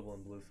from Quibble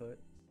and Bluefoot,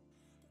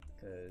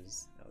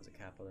 because that was a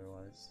cap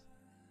otherwise.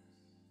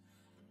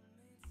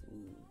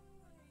 Ooh.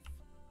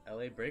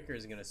 LA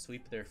Breakers is going to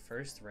sweep their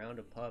first round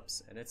of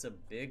pups, and it's a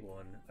big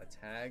one. A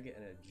tag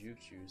and a juke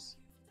juice.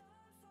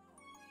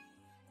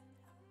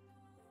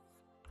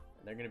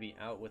 And they're going to be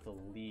out with a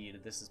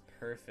lead. This is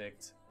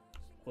perfect.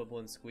 Quibble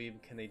and Squeeb,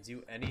 can they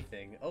do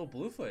anything? Oh,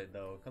 Bluefoot,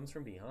 though, comes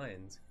from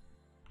behind.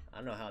 I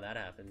don't know how that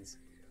happens.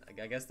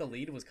 I guess the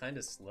lead was kind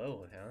of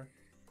slow, huh?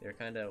 They were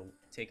kind of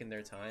taking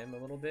their time a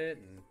little bit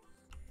and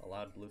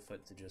allowed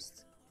Bluefoot to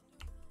just...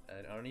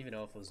 I don't even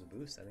know if it was a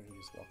boost. I think he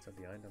just walked up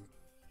behind him.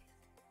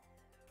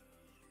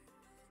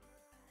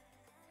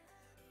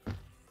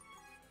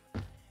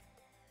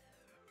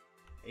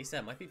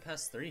 ASAP might be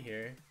past 3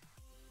 here.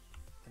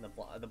 And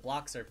the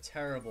blocks are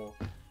terrible.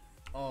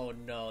 Oh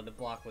no, the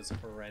block was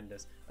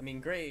horrendous. I mean,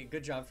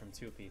 good job from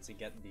 2P to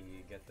get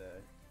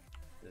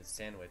the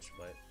sandwich,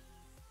 but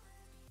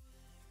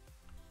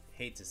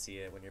hate to see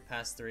it when you're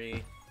past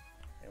 3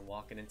 and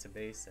walking into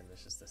base and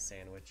it's just a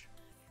sandwich.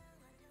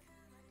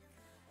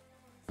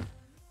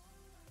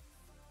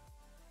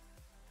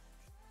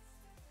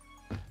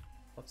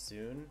 Up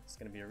soon. It's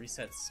gonna be a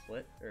reset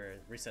split, or a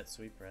reset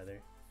sweep rather.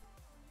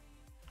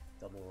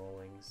 Double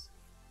rollings.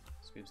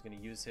 Squeeb's gonna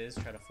use his,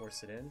 try to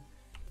force it in.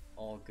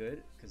 all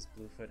good, because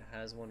Bluefoot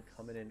has one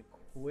coming in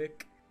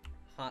quick,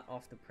 hot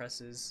off the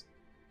presses.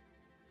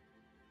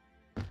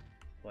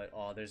 But,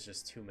 oh, there's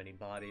just too many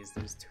bodies.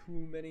 There's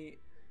too many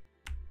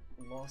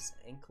Los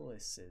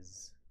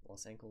Ankeleses.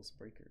 Los Angeles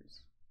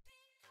Breakers.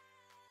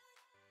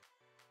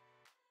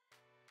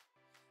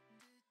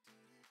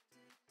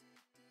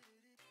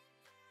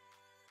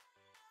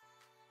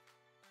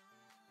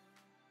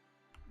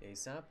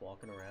 ASAP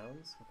walking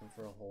around, looking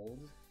for a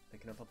hold,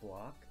 picking up a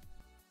block.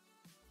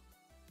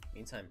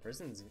 Meantime,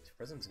 Prism's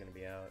gonna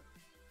be out.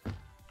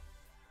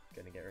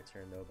 Gonna get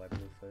returned though by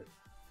Bluefoot.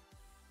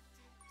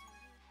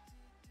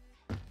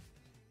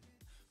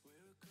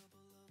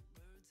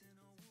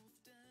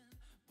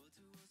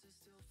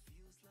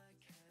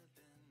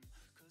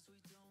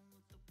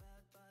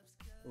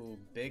 Ooh,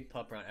 big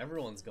pup round.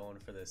 Everyone's going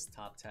for this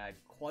top tag.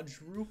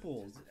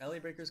 Quadrupled. LA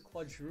Breakers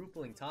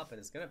quadrupling top, and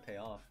it's gonna pay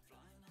off.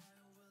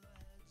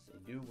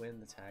 They do win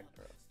the tag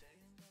pro.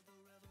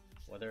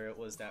 Whether it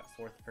was that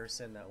fourth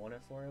person that won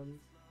it for him,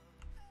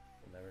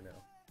 we'll never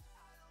know.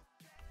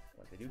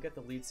 But they do get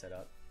the lead set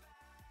up.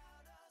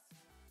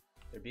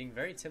 They're being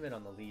very timid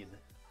on the lead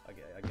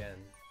again.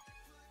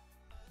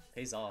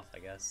 Pays off, I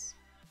guess.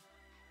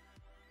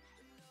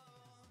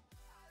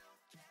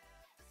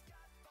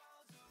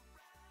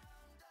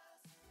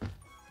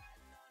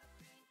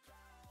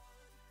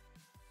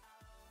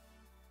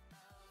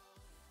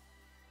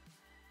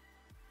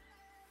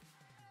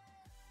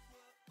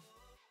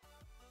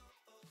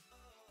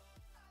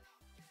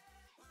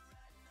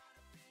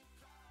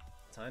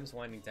 Time's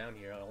winding down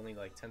here, only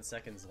like 10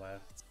 seconds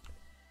left.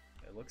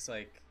 It looks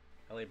like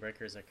LA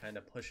Breakers are kind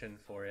of pushing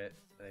for it.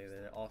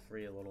 They're off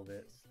free a little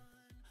bit.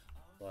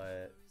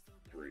 But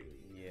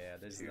yeah,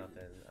 there's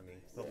nothing. I mean,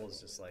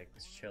 Quibble's just like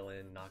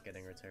chilling, not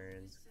getting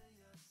returned.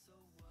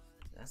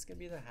 That's gonna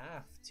be the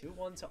half.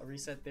 2-1 to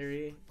Reset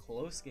Theory.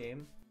 Close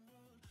game.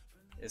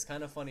 It's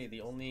kind of funny,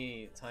 the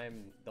only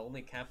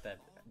cap that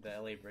the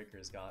LA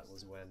Breakers got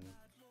was when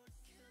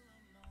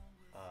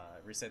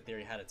Reset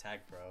Theory had a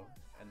tag pro,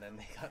 and then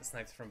they got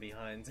sniped from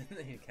behind and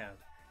they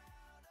capped.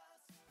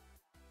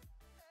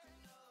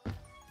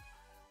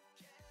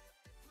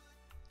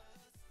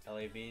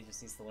 LAB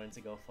just needs to learn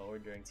to go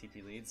forward during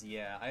TP leads.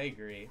 Yeah, I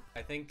agree.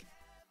 I think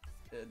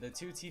the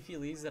two TP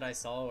leads that I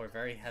saw were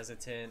very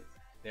hesitant.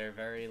 They're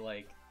very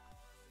like,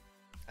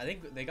 I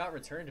think they got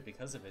returned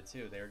because of it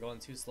too. They were going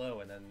too slow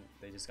and then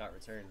they just got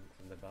returned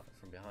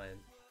from behind.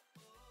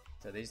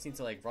 So they just need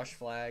to like rush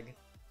flag,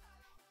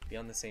 be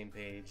on the same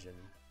page, and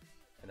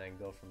then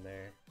go from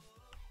there.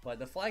 But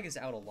the flag is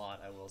out a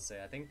lot, I will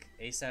say. I think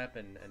ASAP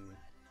and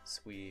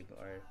Squeeb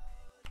are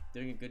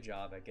doing a good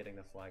job at getting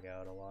the flag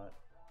out a lot.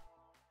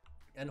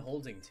 And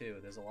holding too.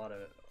 There's a lot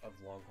of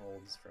long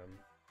holds from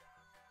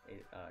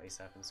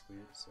ASAP and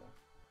Squeeb, so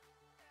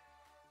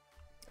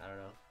I don't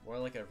know. More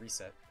like a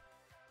reset.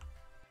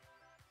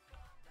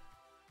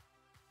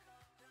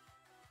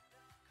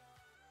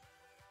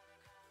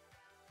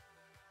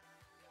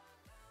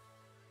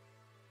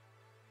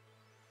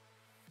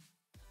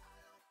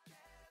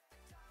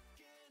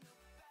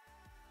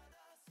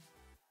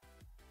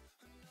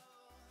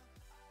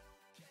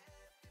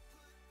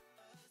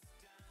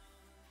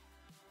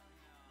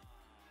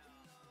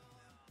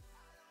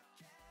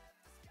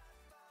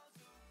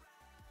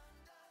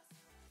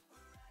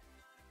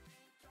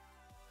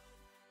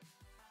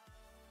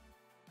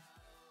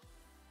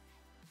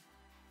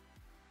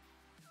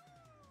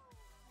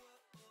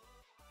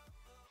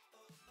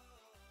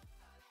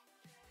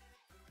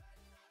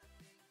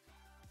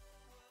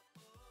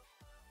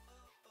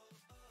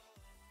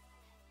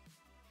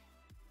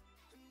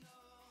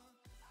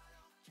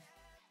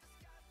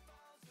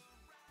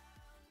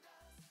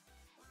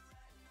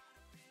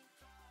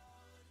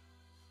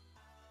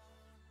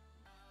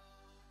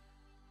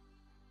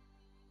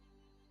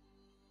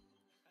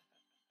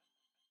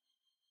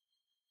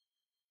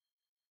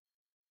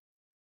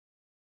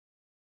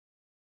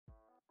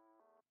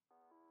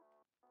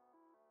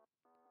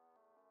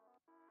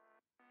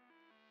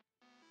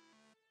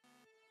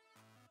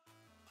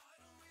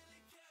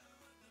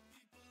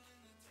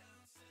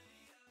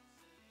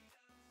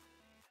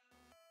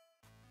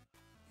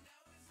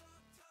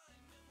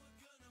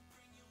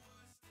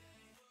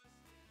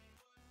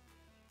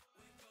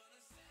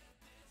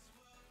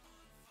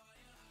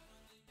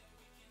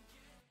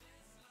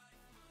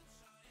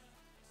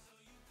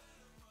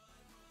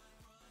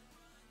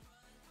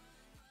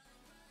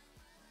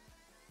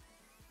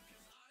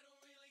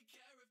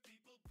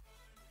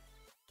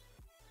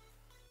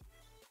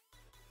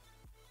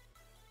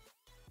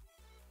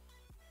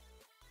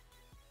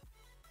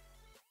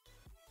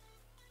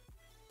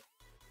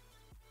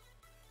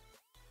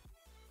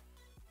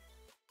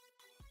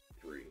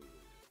 Three,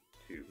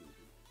 two,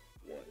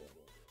 one.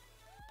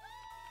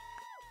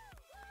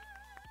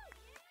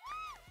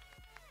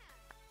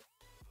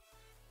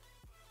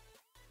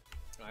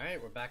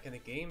 Alright, we're back in the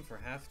game for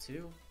half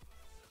two.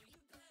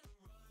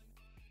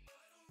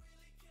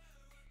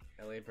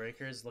 LA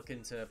Breakers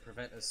looking to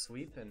prevent a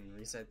sweep, and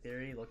Reset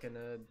Theory looking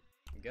to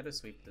get a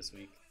sweep this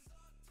week.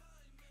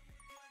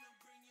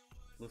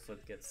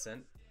 Bluefoot gets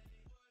sent.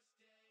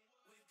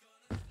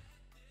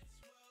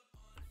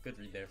 Good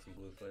read there from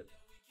Bluefoot.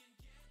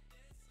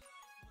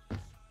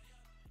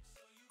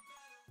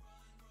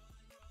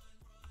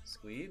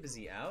 Squeeb, is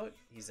he out?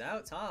 He's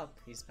out top.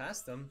 He's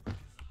past them.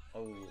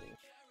 Oh,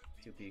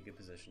 2P, good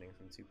positioning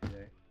from 2P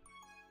there.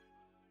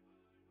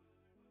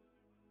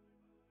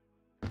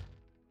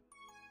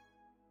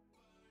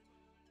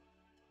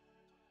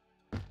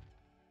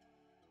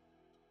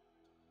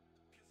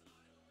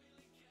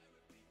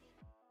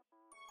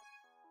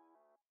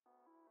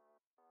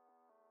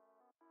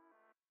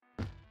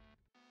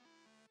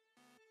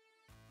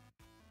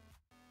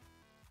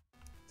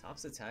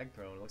 Top's a tag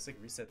pro, and it looks like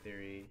Reset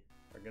Theory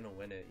are gonna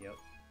win it, yep.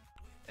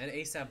 And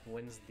ASAP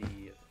wins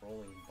the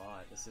rolling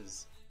bot. This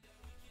is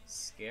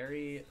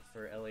scary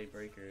for LA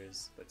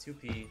Breakers, but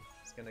 2P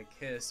is gonna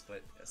kiss,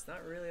 but it's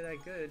not really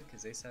that good,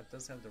 because ASAP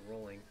does have the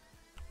rolling.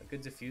 A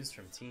good diffuse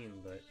from team,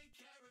 but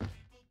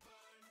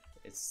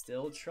it's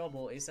still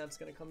trouble. ASAP's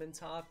gonna come in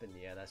top, and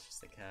yeah, that's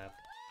just a cap.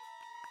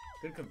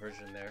 Good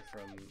conversion there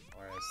from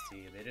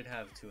RST. They did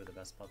have two of the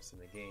best pups in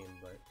the game,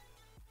 but...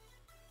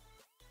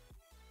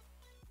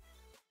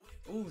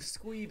 Ooh,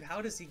 Squeeb, how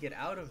does he get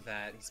out of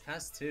that? He's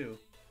past two.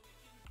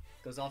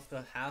 Goes off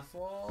the half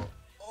wall.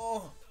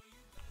 Oh!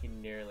 He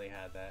nearly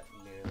had that,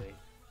 nearly.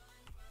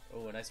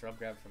 Oh, a nice rub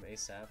grab from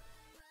ASAP.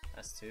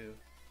 That's two.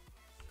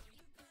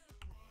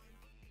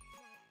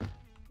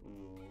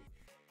 Ooh.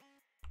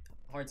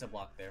 Hard to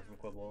block there from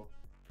Quibble,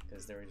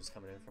 because they were just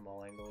coming in from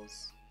all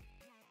angles.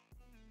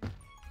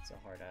 It's a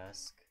hard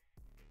ask.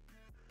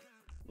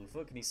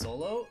 Bluefoot, can he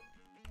solo?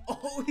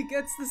 Oh, he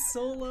gets the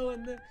solo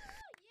and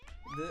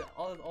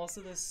also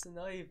the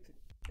snipe.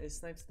 It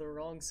snipes the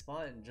wrong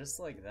spot, and just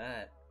like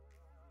that,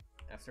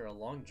 after a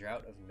long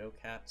drought of no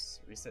caps,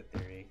 Reset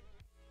Theory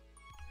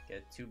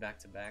get two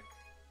back-to-back.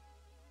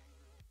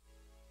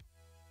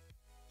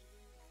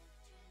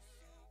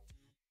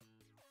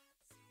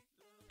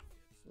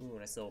 Ooh,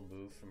 nice little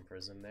move from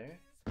Prism there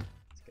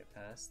to get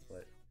past,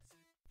 but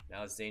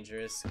now it's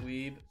dangerous.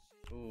 Squeeb.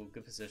 Ooh,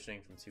 good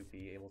positioning from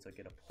 2P, able to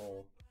get a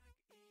pull.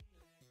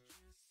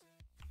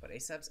 But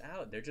ASAP's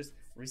out. They're just...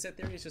 Reset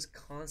Theory is just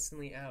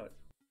constantly out.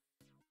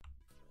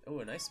 Oh,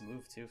 a nice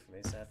move too from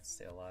ASAP to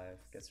stay alive.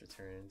 Gets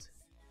returned.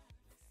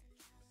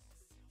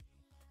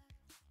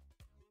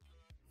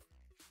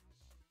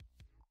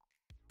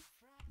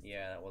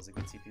 Yeah, that was a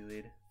good TP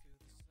lead.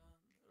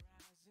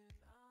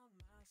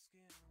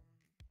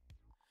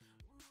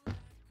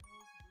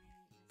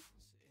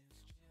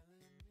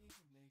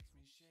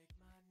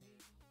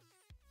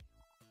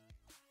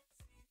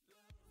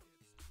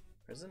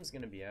 Prism's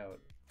gonna be out.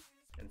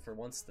 And for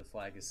once, the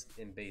flag is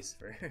in base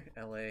for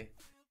LA.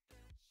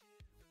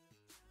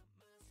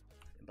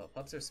 But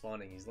pups are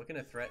spawning. He's looking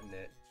to threaten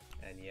it,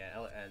 and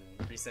yeah,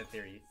 and Reset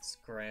Theory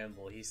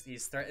scramble. He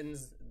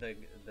threatens the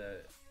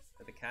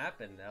cap,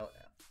 and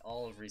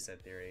all of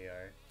Reset Theory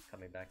are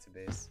coming back to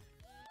base.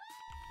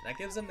 And that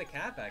gives him the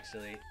cap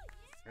actually.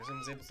 Prism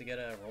was able to get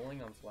a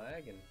rolling on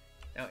flag, and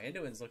now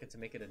Anduin's looking to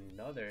make it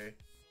another.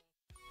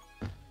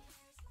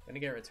 Gonna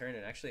get returned,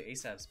 and actually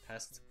ASAP's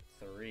past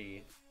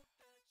 3.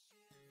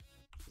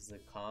 Is the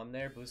calm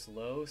there? Boost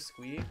low,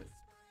 Squeeb.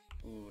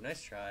 Ooh,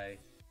 nice try.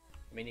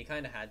 I mean, he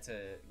kind of had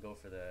to go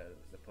for the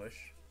push,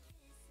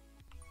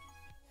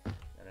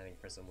 and I think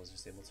Prism was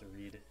just able to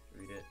read it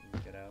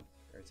and get out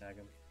or tag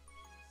him.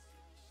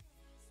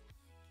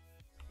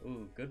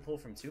 Ooh, good pull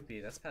from 2P.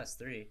 That's past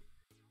 3.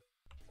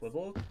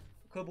 Quibble.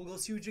 Quibble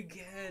goes huge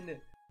again.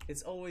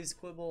 It's always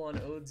Quibble on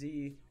OD,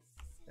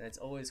 and it's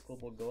always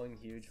Quibble going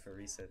huge for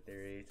Reset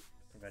Theory,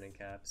 preventing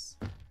caps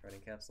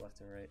left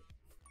and right.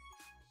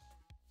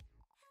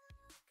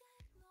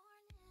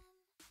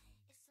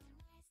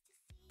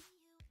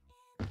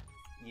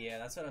 Yeah,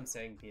 that's what I'm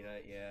saying,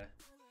 Peanut, yeah.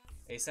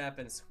 ASAP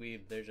and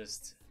Squeeb,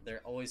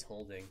 they're always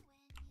holding.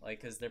 Like,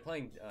 cause they're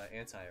playing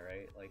anti,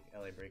 right? Like,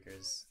 LA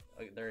Breakers,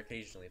 they're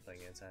occasionally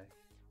playing anti.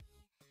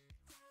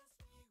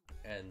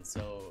 And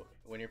so,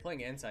 when you're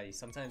playing anti,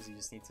 sometimes you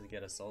just need to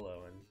get a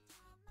solo, and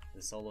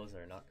the solos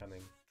are not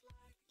coming.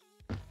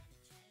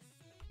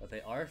 But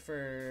they are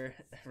for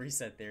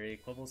Reset Theory.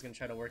 Quibble's gonna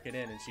try to work it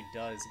in, and she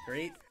does.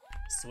 Great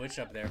switch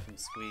up there from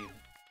Squeeb.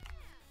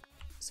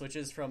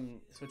 Switches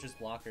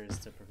blockers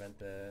to prevent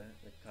the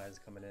guys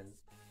coming in.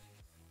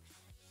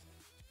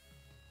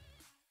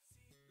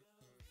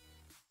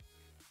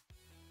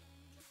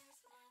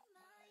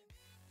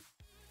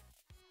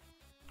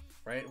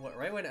 Right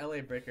when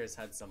LA Breakers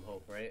had some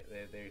hope, right?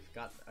 They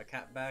got a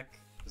cap back.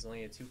 It was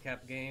only a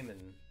 2-cap game,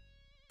 and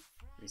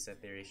Reset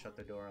Theory shut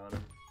the door on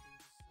them.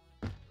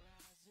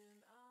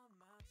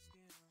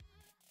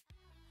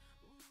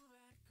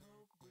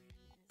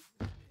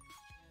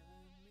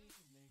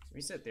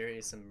 Reset Theory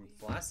is some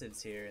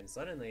Flacids here, and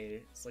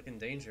suddenly it's looking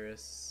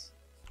dangerous.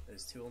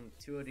 There's 2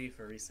 OD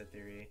for Reset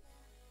Theory,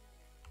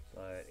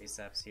 but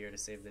ASAP's here to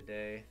save the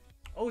day.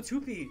 Oh,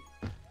 2P!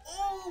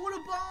 Oh, what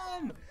a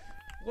bomb!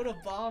 What a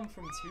bomb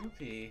from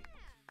 2P!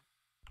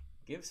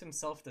 Gives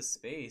himself the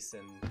space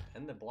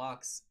and the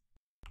blocks.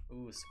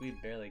 Ooh,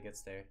 Squeeb barely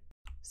gets there.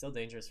 Still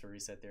dangerous for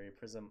Reset Theory.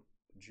 Prism.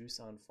 juice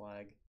on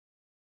flag.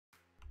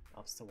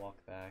 Opts to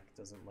walk back,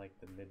 doesn't like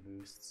the mid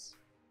boosts.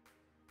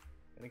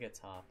 Gonna get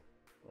top,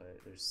 but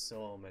there's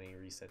so many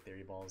reset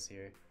theory balls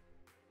here.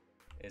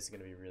 It's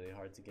gonna be really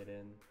hard to get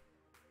in.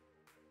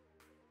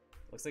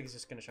 Looks like he's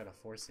just gonna try to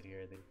force it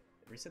here. The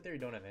reset theory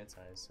don't have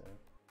antis, so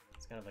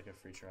it's kind of like a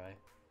free try.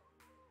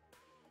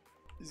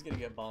 He's gonna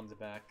get bombed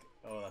back.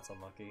 Oh, that's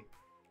unlucky.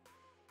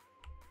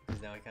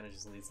 Because now he kind of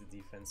just leads the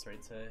defense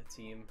right to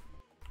team.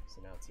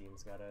 So now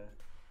team's got a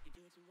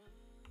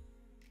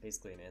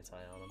basically an anti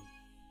on him.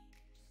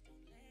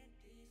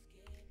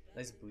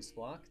 Nice boost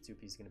block.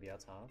 2P's gonna be out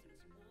top.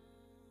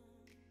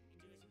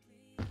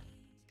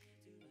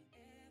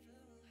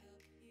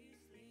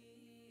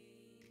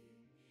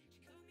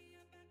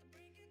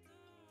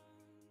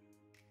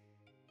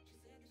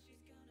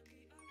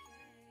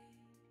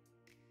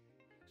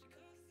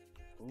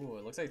 Ooh,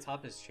 it looks like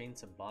top is chained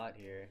to bot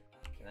here.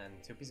 And then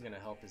 2P's gonna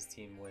help his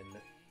team win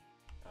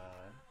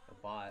a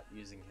bot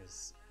using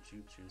his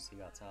juke juice. He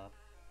got top.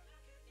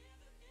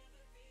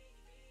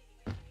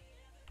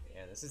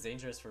 Yeah, this is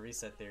dangerous for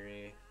reset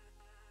theory.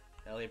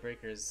 LA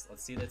Breakers,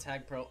 let's see the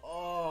tag pro.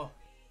 Oh,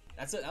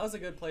 that was a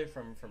good play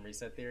from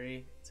reset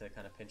theory to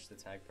kind of pinch the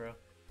tag pro,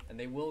 and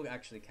they will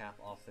actually cap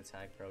off the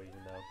tag pro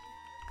even though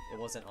it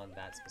wasn't on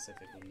that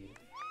specific lead.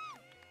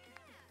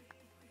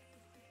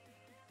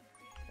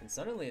 And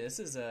suddenly this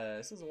is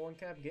a one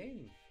cap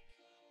game.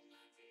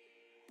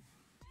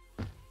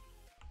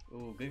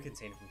 Ooh, good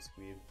contain from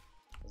Squeeb.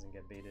 Doesn't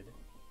get baited.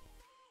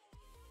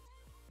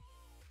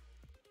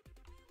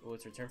 Ooh,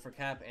 it's return for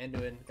cap.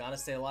 Anduin, gotta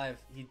stay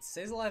alive. He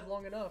stays alive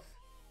long enough.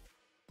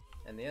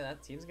 And yeah,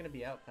 that team's gonna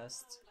be out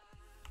past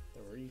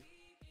 3.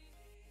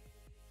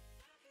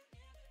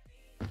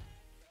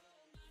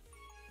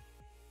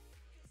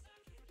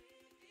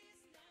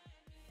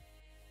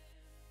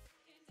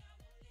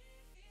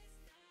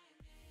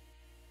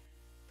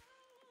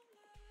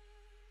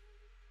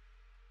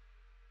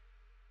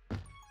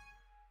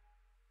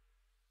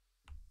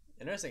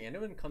 Interesting,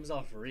 Anduin comes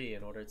off re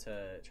in order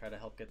to try to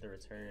help get the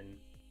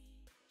return.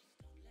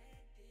 I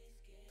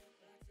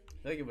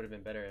feel like it would have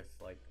been better if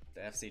like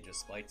the FC just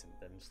spiked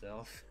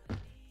themselves.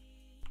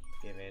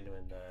 Gave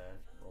Anduin the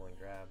rolling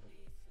grab.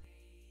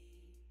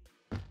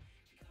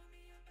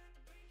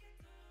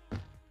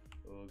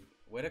 Ooh,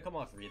 way to come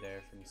off re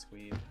there from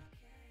Squeeb.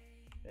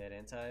 They had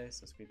anti,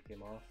 so Squeeb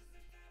came off.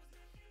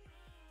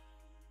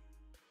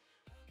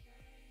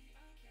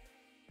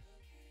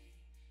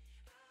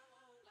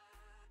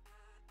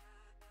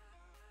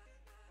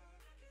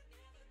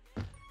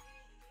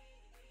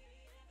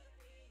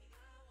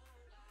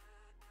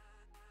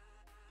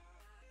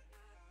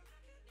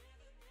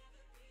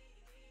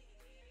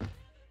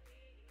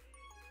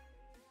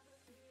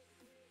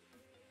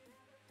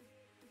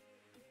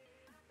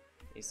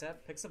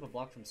 ASAP picks up a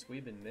block from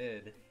Squeeb in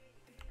mid.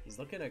 He's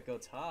looking to go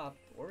top,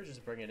 or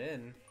just bring it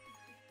in.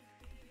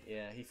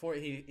 Yeah, he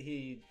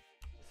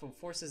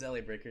forces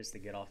LA Breakers to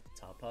get off the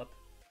top up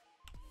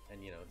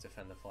and, you know,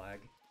 defend the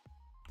flag.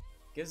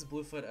 Gives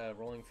Bluefoot a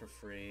rolling for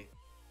free.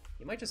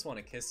 He might just want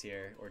to kiss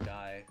here or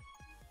die.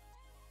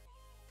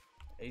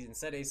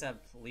 Instead, ASAP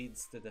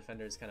leads the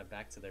defenders kind of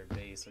back to their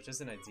base, which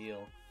isn't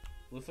ideal.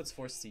 Bluefoot's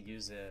forced to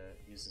use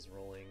his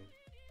rolling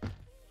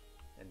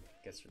and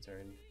gets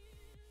returned.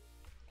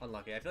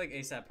 Unlucky. I feel like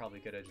ASAP probably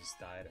could have just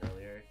died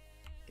earlier,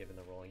 given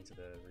the rolling to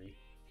the re.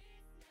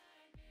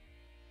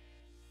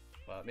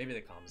 But maybe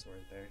the comms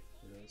weren't there.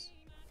 Who knows?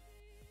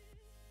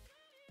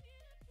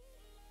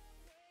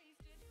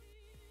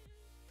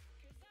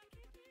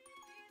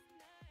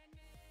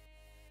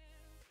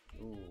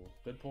 Ooh,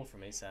 good pull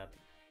from ASAP.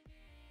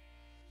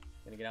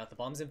 Gonna get out the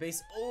bombs in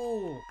base.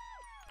 Oh,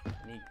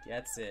 and he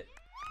gets it.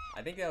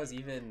 I think that was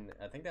even.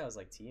 I think that was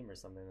like team or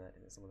something that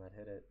someone that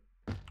hit it.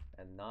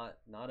 And not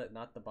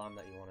the bomb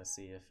that you want to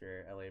see if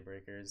you're LA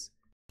Breakers.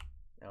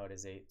 Now it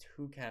is a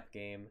 2-cap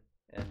game,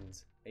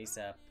 and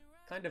ASAP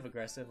kind of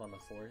aggressive on the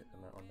threaten.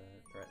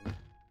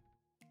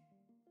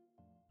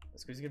 The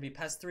squeeze is gonna be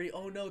past 3.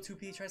 Oh no,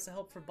 2P tries to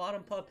help for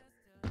bottom pup.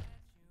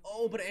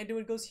 Oh, but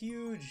Anduin goes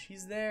huge.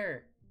 He's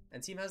there,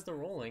 and team has the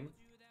rolling.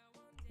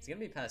 He's gonna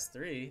be past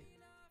 3.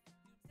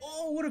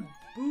 Oh, what a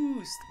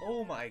boost!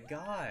 Oh my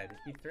god,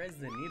 he threads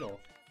the needle,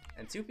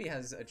 and 2P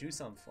has a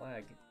juice on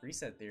flag.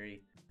 Reset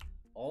theory.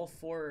 All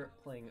 4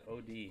 playing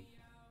OD.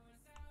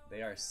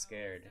 They are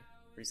scared.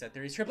 Reset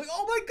theory's tripling.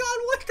 Oh my god,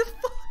 what the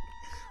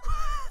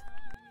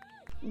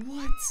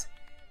fuck?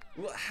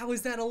 What? How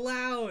is that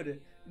allowed?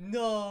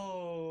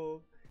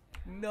 No.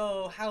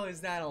 No, how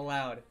is that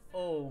allowed?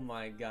 Oh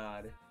my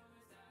god.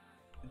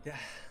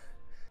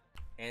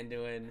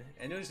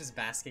 Anduin's just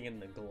basking in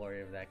the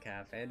glory of that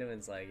cap.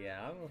 Anduin's like,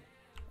 yeah,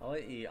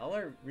 I'll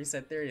let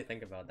Reset Theory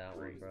think about that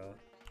one, bro.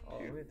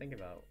 Let me think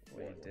about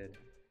what you did.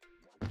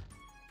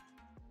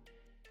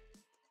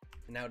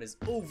 Now it is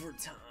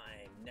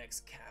overtime.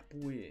 Next cap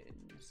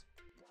wins.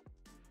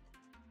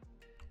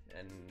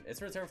 And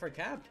it's return for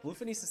cap.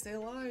 Bluefoot needs to stay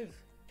alive.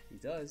 He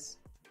does.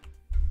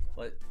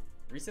 But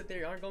Reset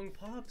Theory aren't going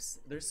pops.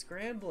 They're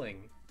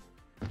scrambling.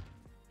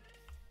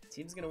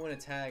 Team's gonna win a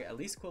tag. At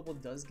least Quibble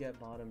does get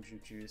bottom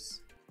Juke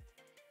Juice.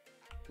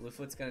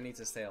 Bluefoot's gonna need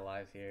to stay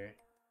alive here.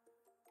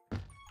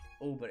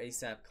 Oh, but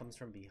ASAP comes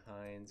from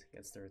behind,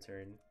 gets the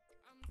return.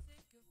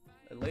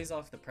 It lays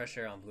off the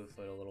pressure on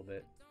Bluefoot a little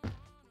bit.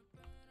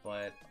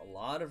 But a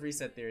lot of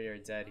Reset Theory are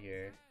dead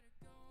here.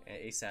 And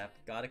ASAP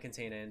gotta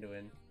contain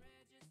Anduin.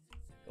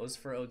 Goes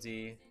for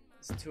OD.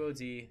 It's 2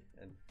 OD,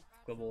 and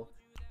Quibble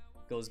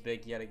goes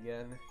big yet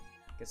again.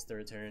 Gets the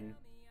return.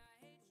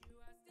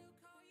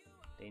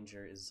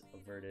 Danger is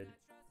averted.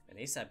 And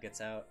ASAP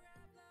gets out.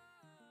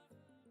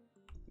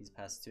 He's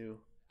past 2.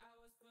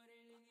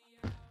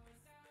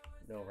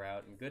 No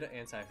route. And good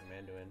anti from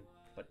Anduin.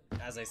 But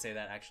as I say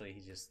that, actually,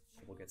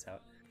 Quibble gets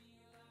out.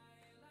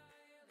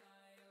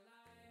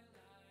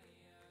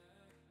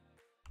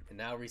 And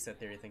now Reset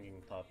Theory thinking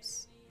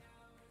pups.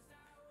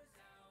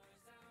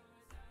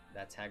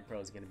 That tag pro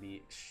is going to be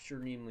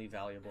extremely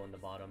valuable in the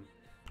bottom.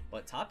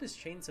 But top is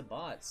chained to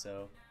bot,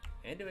 so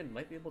Anduin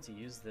might be able to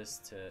use this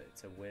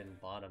to win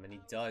bottom. And he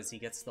does. He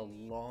gets the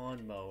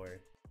lawnmower.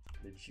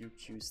 The Juke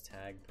Juice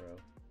tag pro.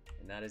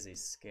 And that is a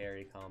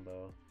scary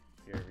combo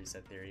if you're a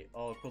Reset Theory.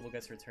 Oh, Quibble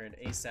gets returned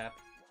ASAP.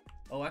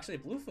 Oh, actually,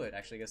 Bluefoot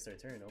actually gets the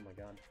return. Oh my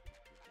god.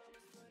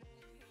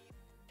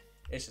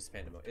 It's just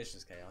pandemonium. It's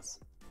just chaos.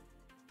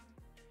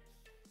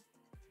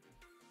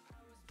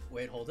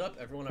 Wait, hold up.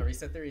 Everyone on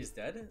Reset Theory is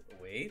dead?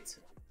 Wait.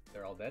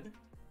 They're all dead?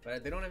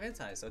 But they don't have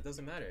anti, so it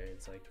doesn't matter.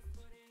 It's like...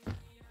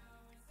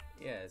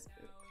 Yeah,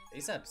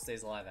 ASAP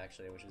stays alive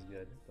actually, which is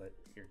good. But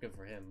you're good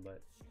for him,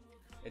 but...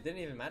 It didn't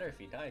even matter if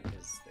he died,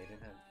 because they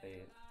didn't have...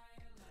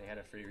 They had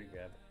a free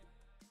regrab.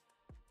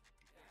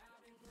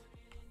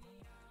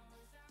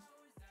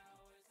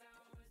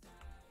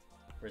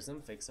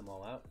 Prism fakes them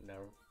all out. Now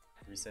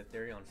Reset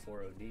Theory on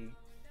 4 OD.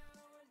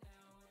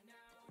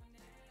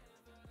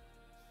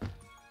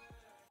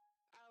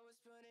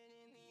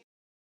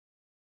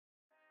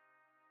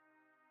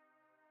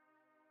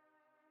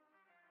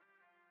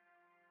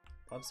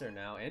 Pups are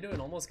now. Anduin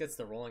almost gets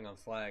the rolling on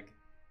flag.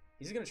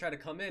 He's gonna try to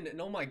come in,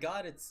 and oh my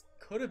god, it's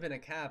could have been a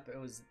cap. It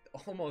was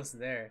almost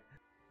there.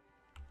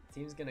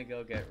 Team's gonna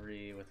go get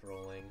Re with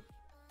rolling.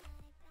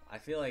 I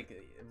feel like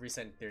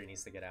Reset Theory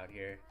needs to get out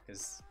here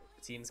because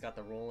team's got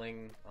the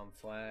rolling on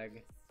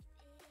flag.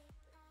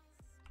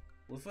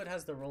 Bluefoot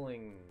has the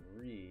rolling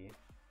Re.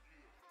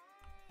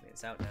 I mean,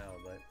 it's out now,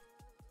 but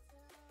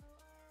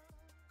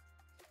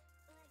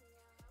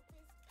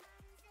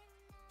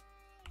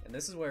and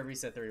this is where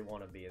Reset Theory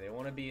want to be. They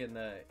want to be in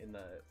the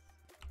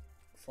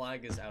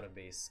flag is out of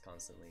base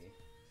constantly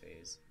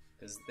phase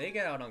because they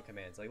get out on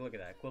commands. Like look at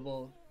that,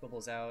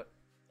 Quibble's out.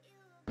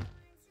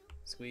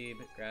 Squeeb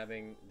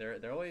grabbing.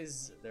 They're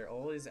always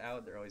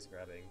out. They're always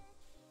grabbing,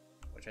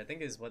 which I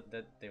think is what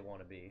they want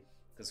to be.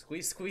 Because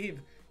Squeeb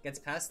gets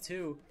past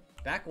 2.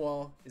 Back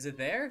wall. Is it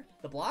there?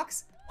 The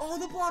blocks? Oh,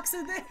 the blocks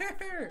are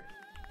there!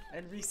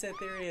 And Reset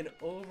Theory in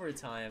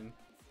overtime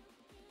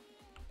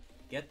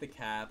get the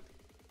cap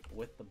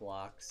with the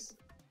blocks.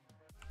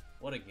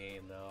 What a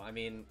game, though. I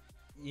mean,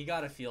 you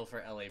gotta feel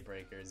for LA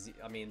Breakers.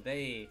 I mean,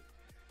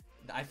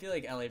 I feel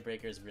like LA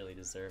Breakers really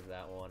deserve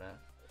that one.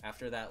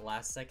 After that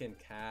last second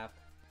cap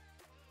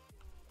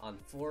on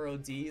 4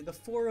 OD, the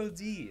 4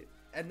 OD,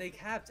 and they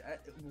capped.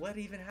 What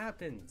even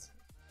happened?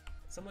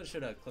 Someone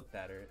should have clipped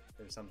that or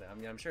something. I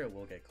mean, I'm sure it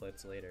will get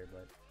clipped later,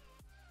 but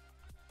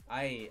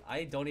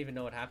I don't even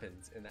know what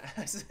happened in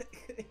that.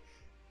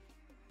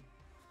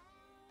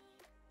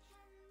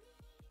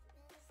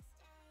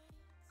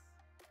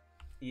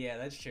 Yeah,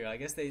 that's true. I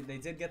guess they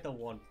did get the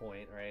 1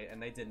 point, right?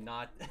 And they did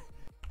not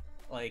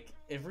like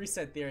if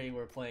Reset Theory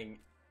were playing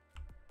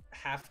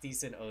half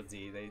decent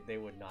OD, they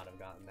would not have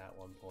gotten that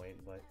 1 point,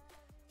 but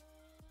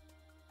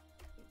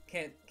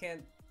can't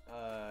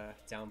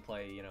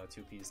downplay, you know,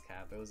 2P's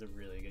cap. It was a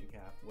really good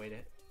cap. Way to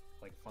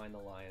like find the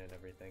line and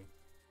everything.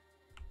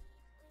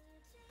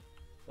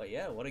 But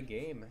yeah, what a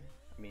game.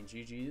 I mean,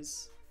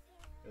 GG's.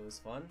 It was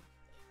fun.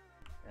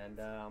 And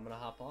I'm gonna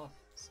hop off.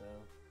 So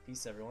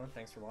peace everyone.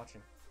 Thanks for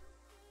watching.